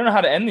 I don't know how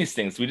to end these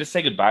things. Do we just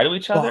say goodbye to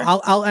each other?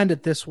 Well, I'll end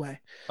it this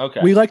way. Okay.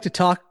 We like to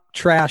talk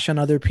trash on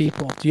other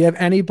people. Do you have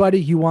anybody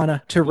you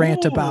want to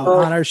rant about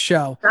on our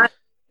show?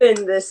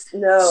 In this,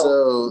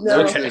 no.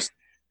 Okay.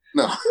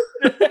 No.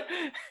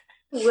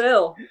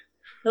 Will.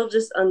 He'll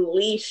just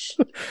unleash.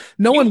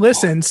 No one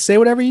listens. Say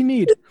whatever you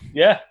need.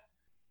 Yeah.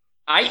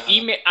 I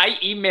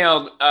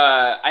emailed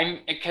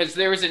because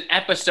there was an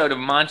episode of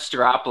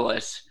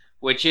Monsteropolis,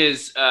 which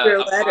is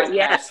your letter.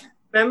 Yes,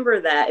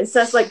 remember that. It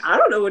says I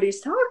don't know what he's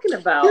talking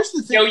about. Here's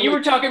the thing, Yo, you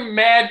were talking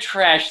mad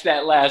trash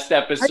that last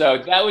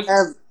episode.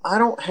 I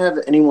don't have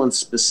anyone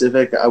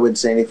specific I would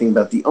say anything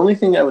about. The only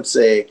thing I would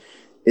say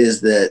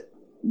is that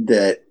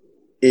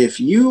if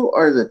you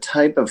are the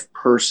type of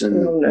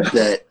person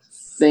that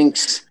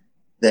thinks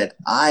that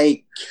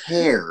I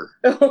care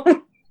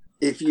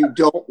if you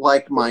don't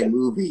like my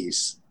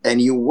movies and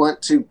you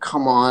want to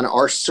come on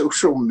our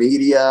social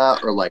media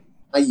or my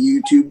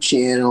YouTube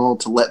channel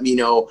to let me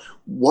know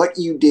what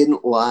you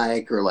didn't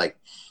like or I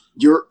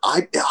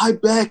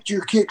backed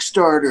your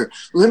Kickstarter.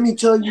 Let me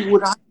tell you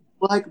what I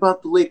like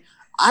about the league.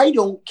 I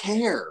don't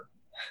care.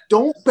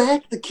 Don't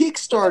back the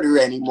Kickstarter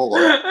anymore.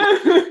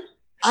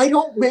 I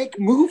don't make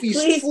movies.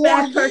 Please for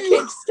back you. our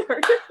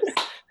Kickstarter.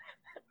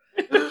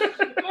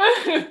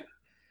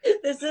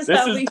 This is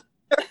how we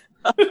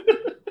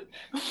start.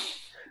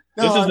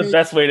 This is the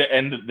best way to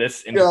end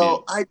this interview.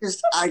 No,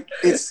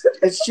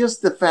 it's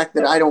just the fact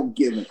that I don't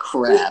give a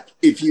crap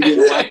if you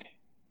didn't like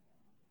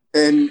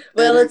it.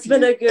 It's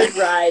been a good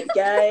ride,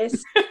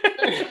 guys.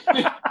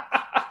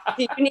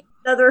 Do you need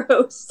another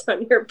host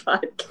on your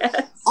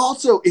podcast?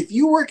 Also, if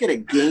you work at a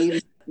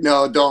game,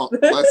 no, don't.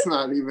 Let's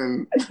not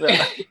even.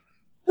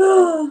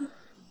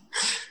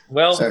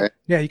 Well, sorry.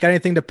 Yeah, you got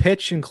anything to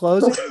pitch in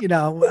closing?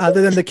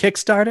 Other than the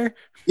Kickstarter?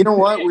 You know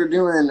what? We're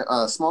doing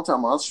Small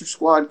Town Monster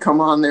Squad.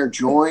 Come on there,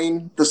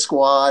 join the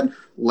squad.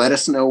 Let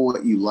us know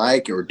what you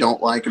like or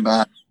don't like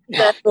about it.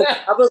 That will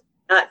probably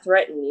not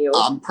threaten you.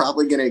 I'm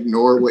probably going to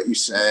ignore what you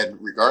said,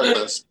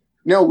 regardless.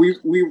 No, we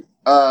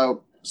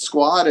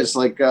Squad is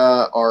like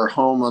our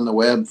home on the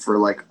web for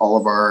like all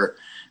of our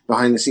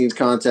behind the scenes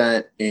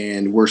content,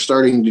 and we're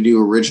starting to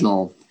do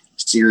original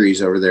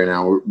series over there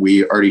now.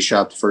 We already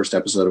shot the first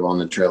episode of On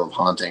the Trail of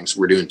Hauntings.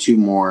 We're doing 2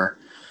 more.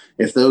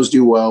 If those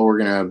do well, we're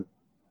going to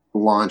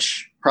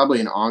launch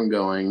probably an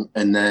ongoing,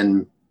 and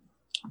then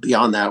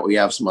beyond that, we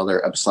have some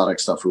other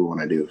episodic stuff we want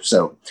to do.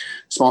 So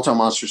Small Town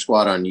Monster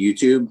Squad on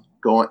YouTube.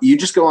 You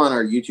just go on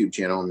our YouTube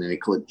channel and then you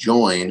click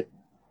join,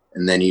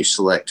 and then you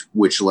select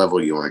which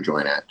level you want to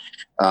join at.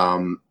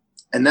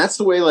 And that's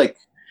the way, like,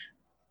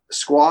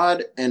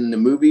 Squad and the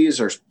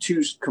movies are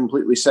 2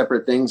 completely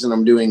separate things, and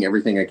I'm doing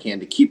everything I can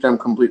to keep them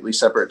completely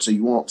separate. So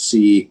you won't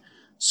see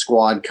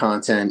Squad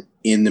content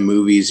in the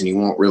movies, and you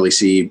won't really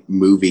see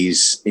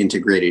movies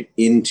integrated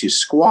into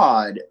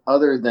Squad,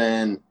 other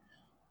than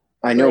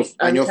I know for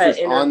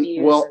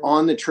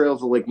On the Trail of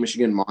the Lake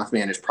Michigan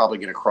Mothman is probably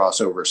going to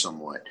cross over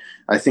somewhat.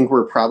 I think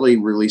we're probably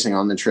releasing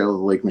On the Trail of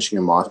the Lake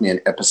Michigan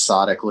Mothman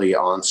episodically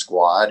on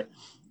Squad,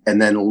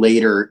 and then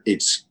later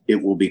it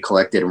will be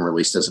collected and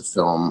released as a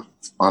film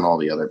on all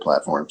the other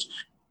platforms.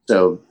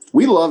 So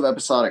we love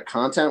episodic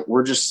content.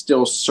 We're just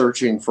still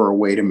searching for a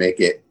way to make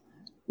it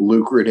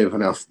lucrative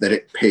enough that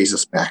it pays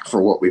us back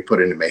for what we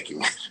put into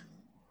making it.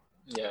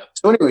 Yeah.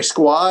 So anyway,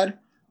 Squad,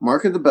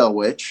 Mark of the Bell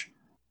Witch,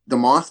 The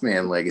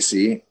Mothman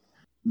Legacy.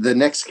 The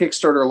next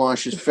Kickstarter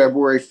launch is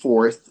February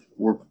 4th.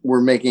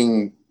 We're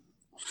making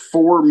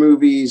 4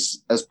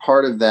 movies as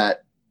part of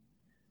that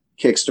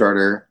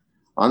Kickstarter.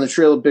 On the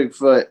Trail of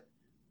Bigfoot,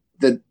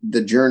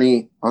 the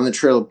Journey, On the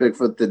Trail of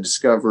Bigfoot, The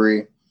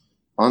Discovery,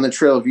 On the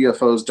Trail of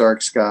UFOs,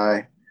 Dark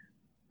Sky,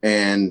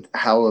 and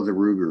Howl of the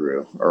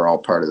Rougarou are all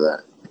part of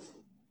that.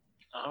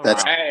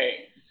 That's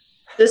right.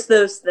 Just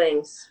those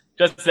things.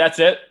 That's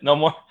it? No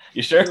more?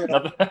 You sure? Yeah.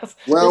 Nothing else?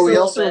 Well, we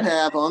also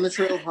have On the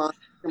Trail of Haunting.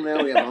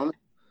 Now we have On the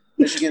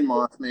Michigan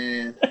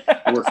Mothman.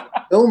 We're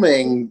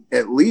filming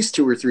at least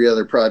 2 or 3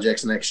 other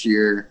projects next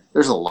year.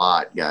 There's a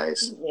lot,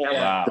 guys. Yeah.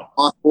 Wow. The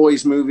Moth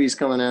Boys movie's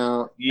coming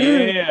out.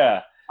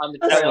 Yeah. On the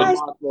Trail of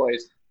Moth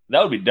Boys.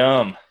 That would be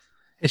dumb.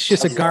 It's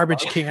just a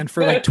garbage can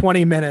for like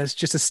 20 minutes,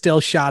 just a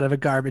still shot of a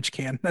garbage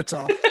can. That's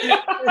all.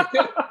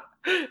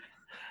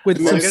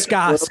 With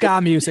some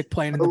ska music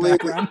playing in the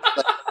background.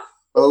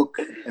 Smoke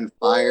and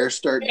fire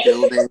start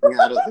building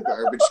out of the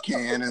garbage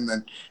can, and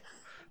then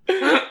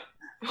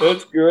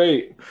That's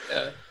great.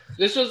 Yeah.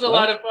 This was a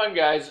lot of fun,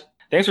 guys.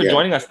 Thanks for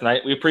joining us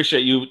tonight. We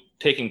appreciate you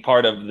taking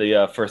part of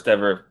the first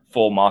ever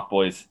full Moth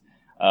Boys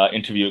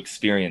interview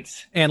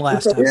experience. And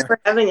last time. Thanks for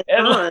having us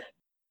on.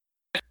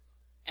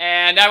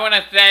 And I want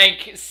to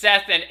thank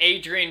Seth and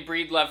Adrian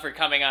Breedlove for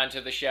coming on to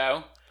the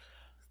show.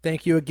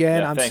 Thank you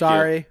again. I'm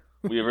sorry.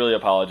 We really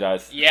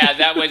apologize. Yeah,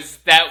 that was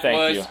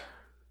Thank you.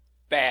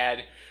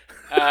 bad.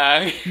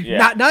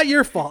 Not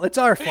your fault. It's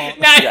our fault.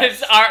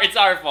 It's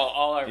our fault.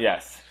 All our fault.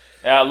 Yes.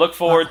 Look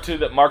forward to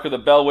the Mark of the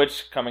Bell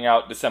Witch coming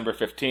out December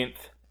 15th.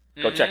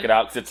 Go check it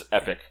out because it's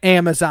epic.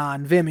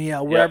 Amazon,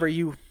 Vimeo, wherever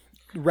you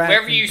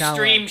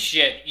stream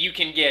shit, you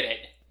can get it.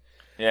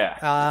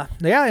 Yeah.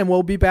 And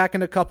we'll be back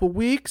in a couple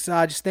weeks.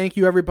 Just thank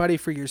you, everybody,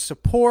 for your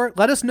support.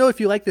 Let us know if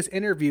you like this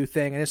interview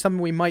thing, and it's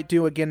something we might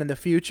do again in the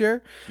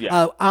future.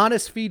 Yeah.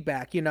 Honest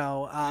feedback,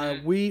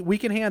 we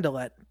can handle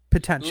it,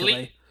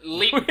 potentially.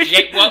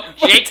 Jake,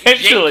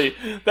 potentially.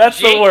 That's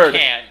the word.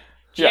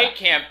 Jake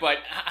can't, but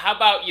how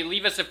about you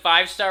leave us a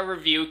 5-star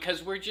review,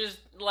 because we're just,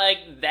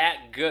 like,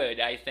 that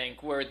good, I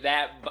think. We're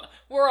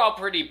all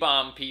pretty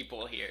bomb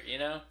people here, you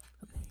know?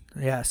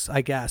 Yes,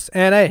 I guess.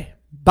 And hey,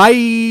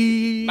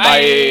 bye!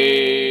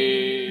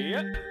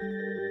 Bye!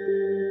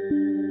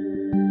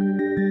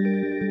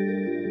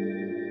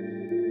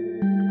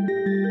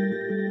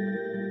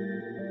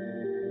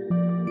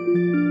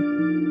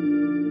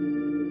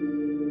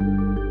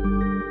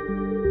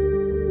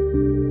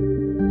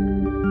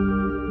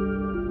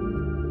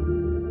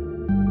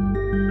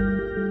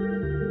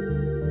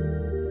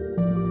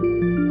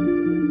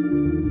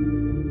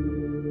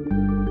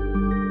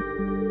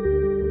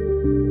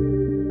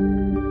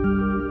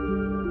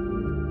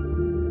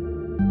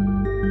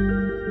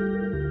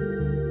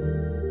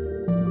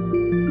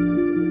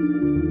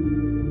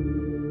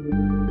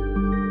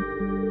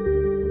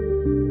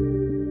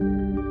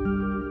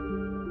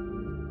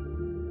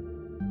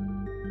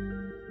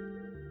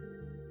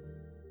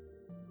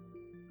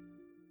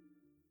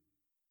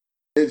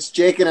 it's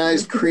Jake and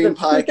I's cream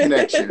pie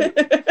connection.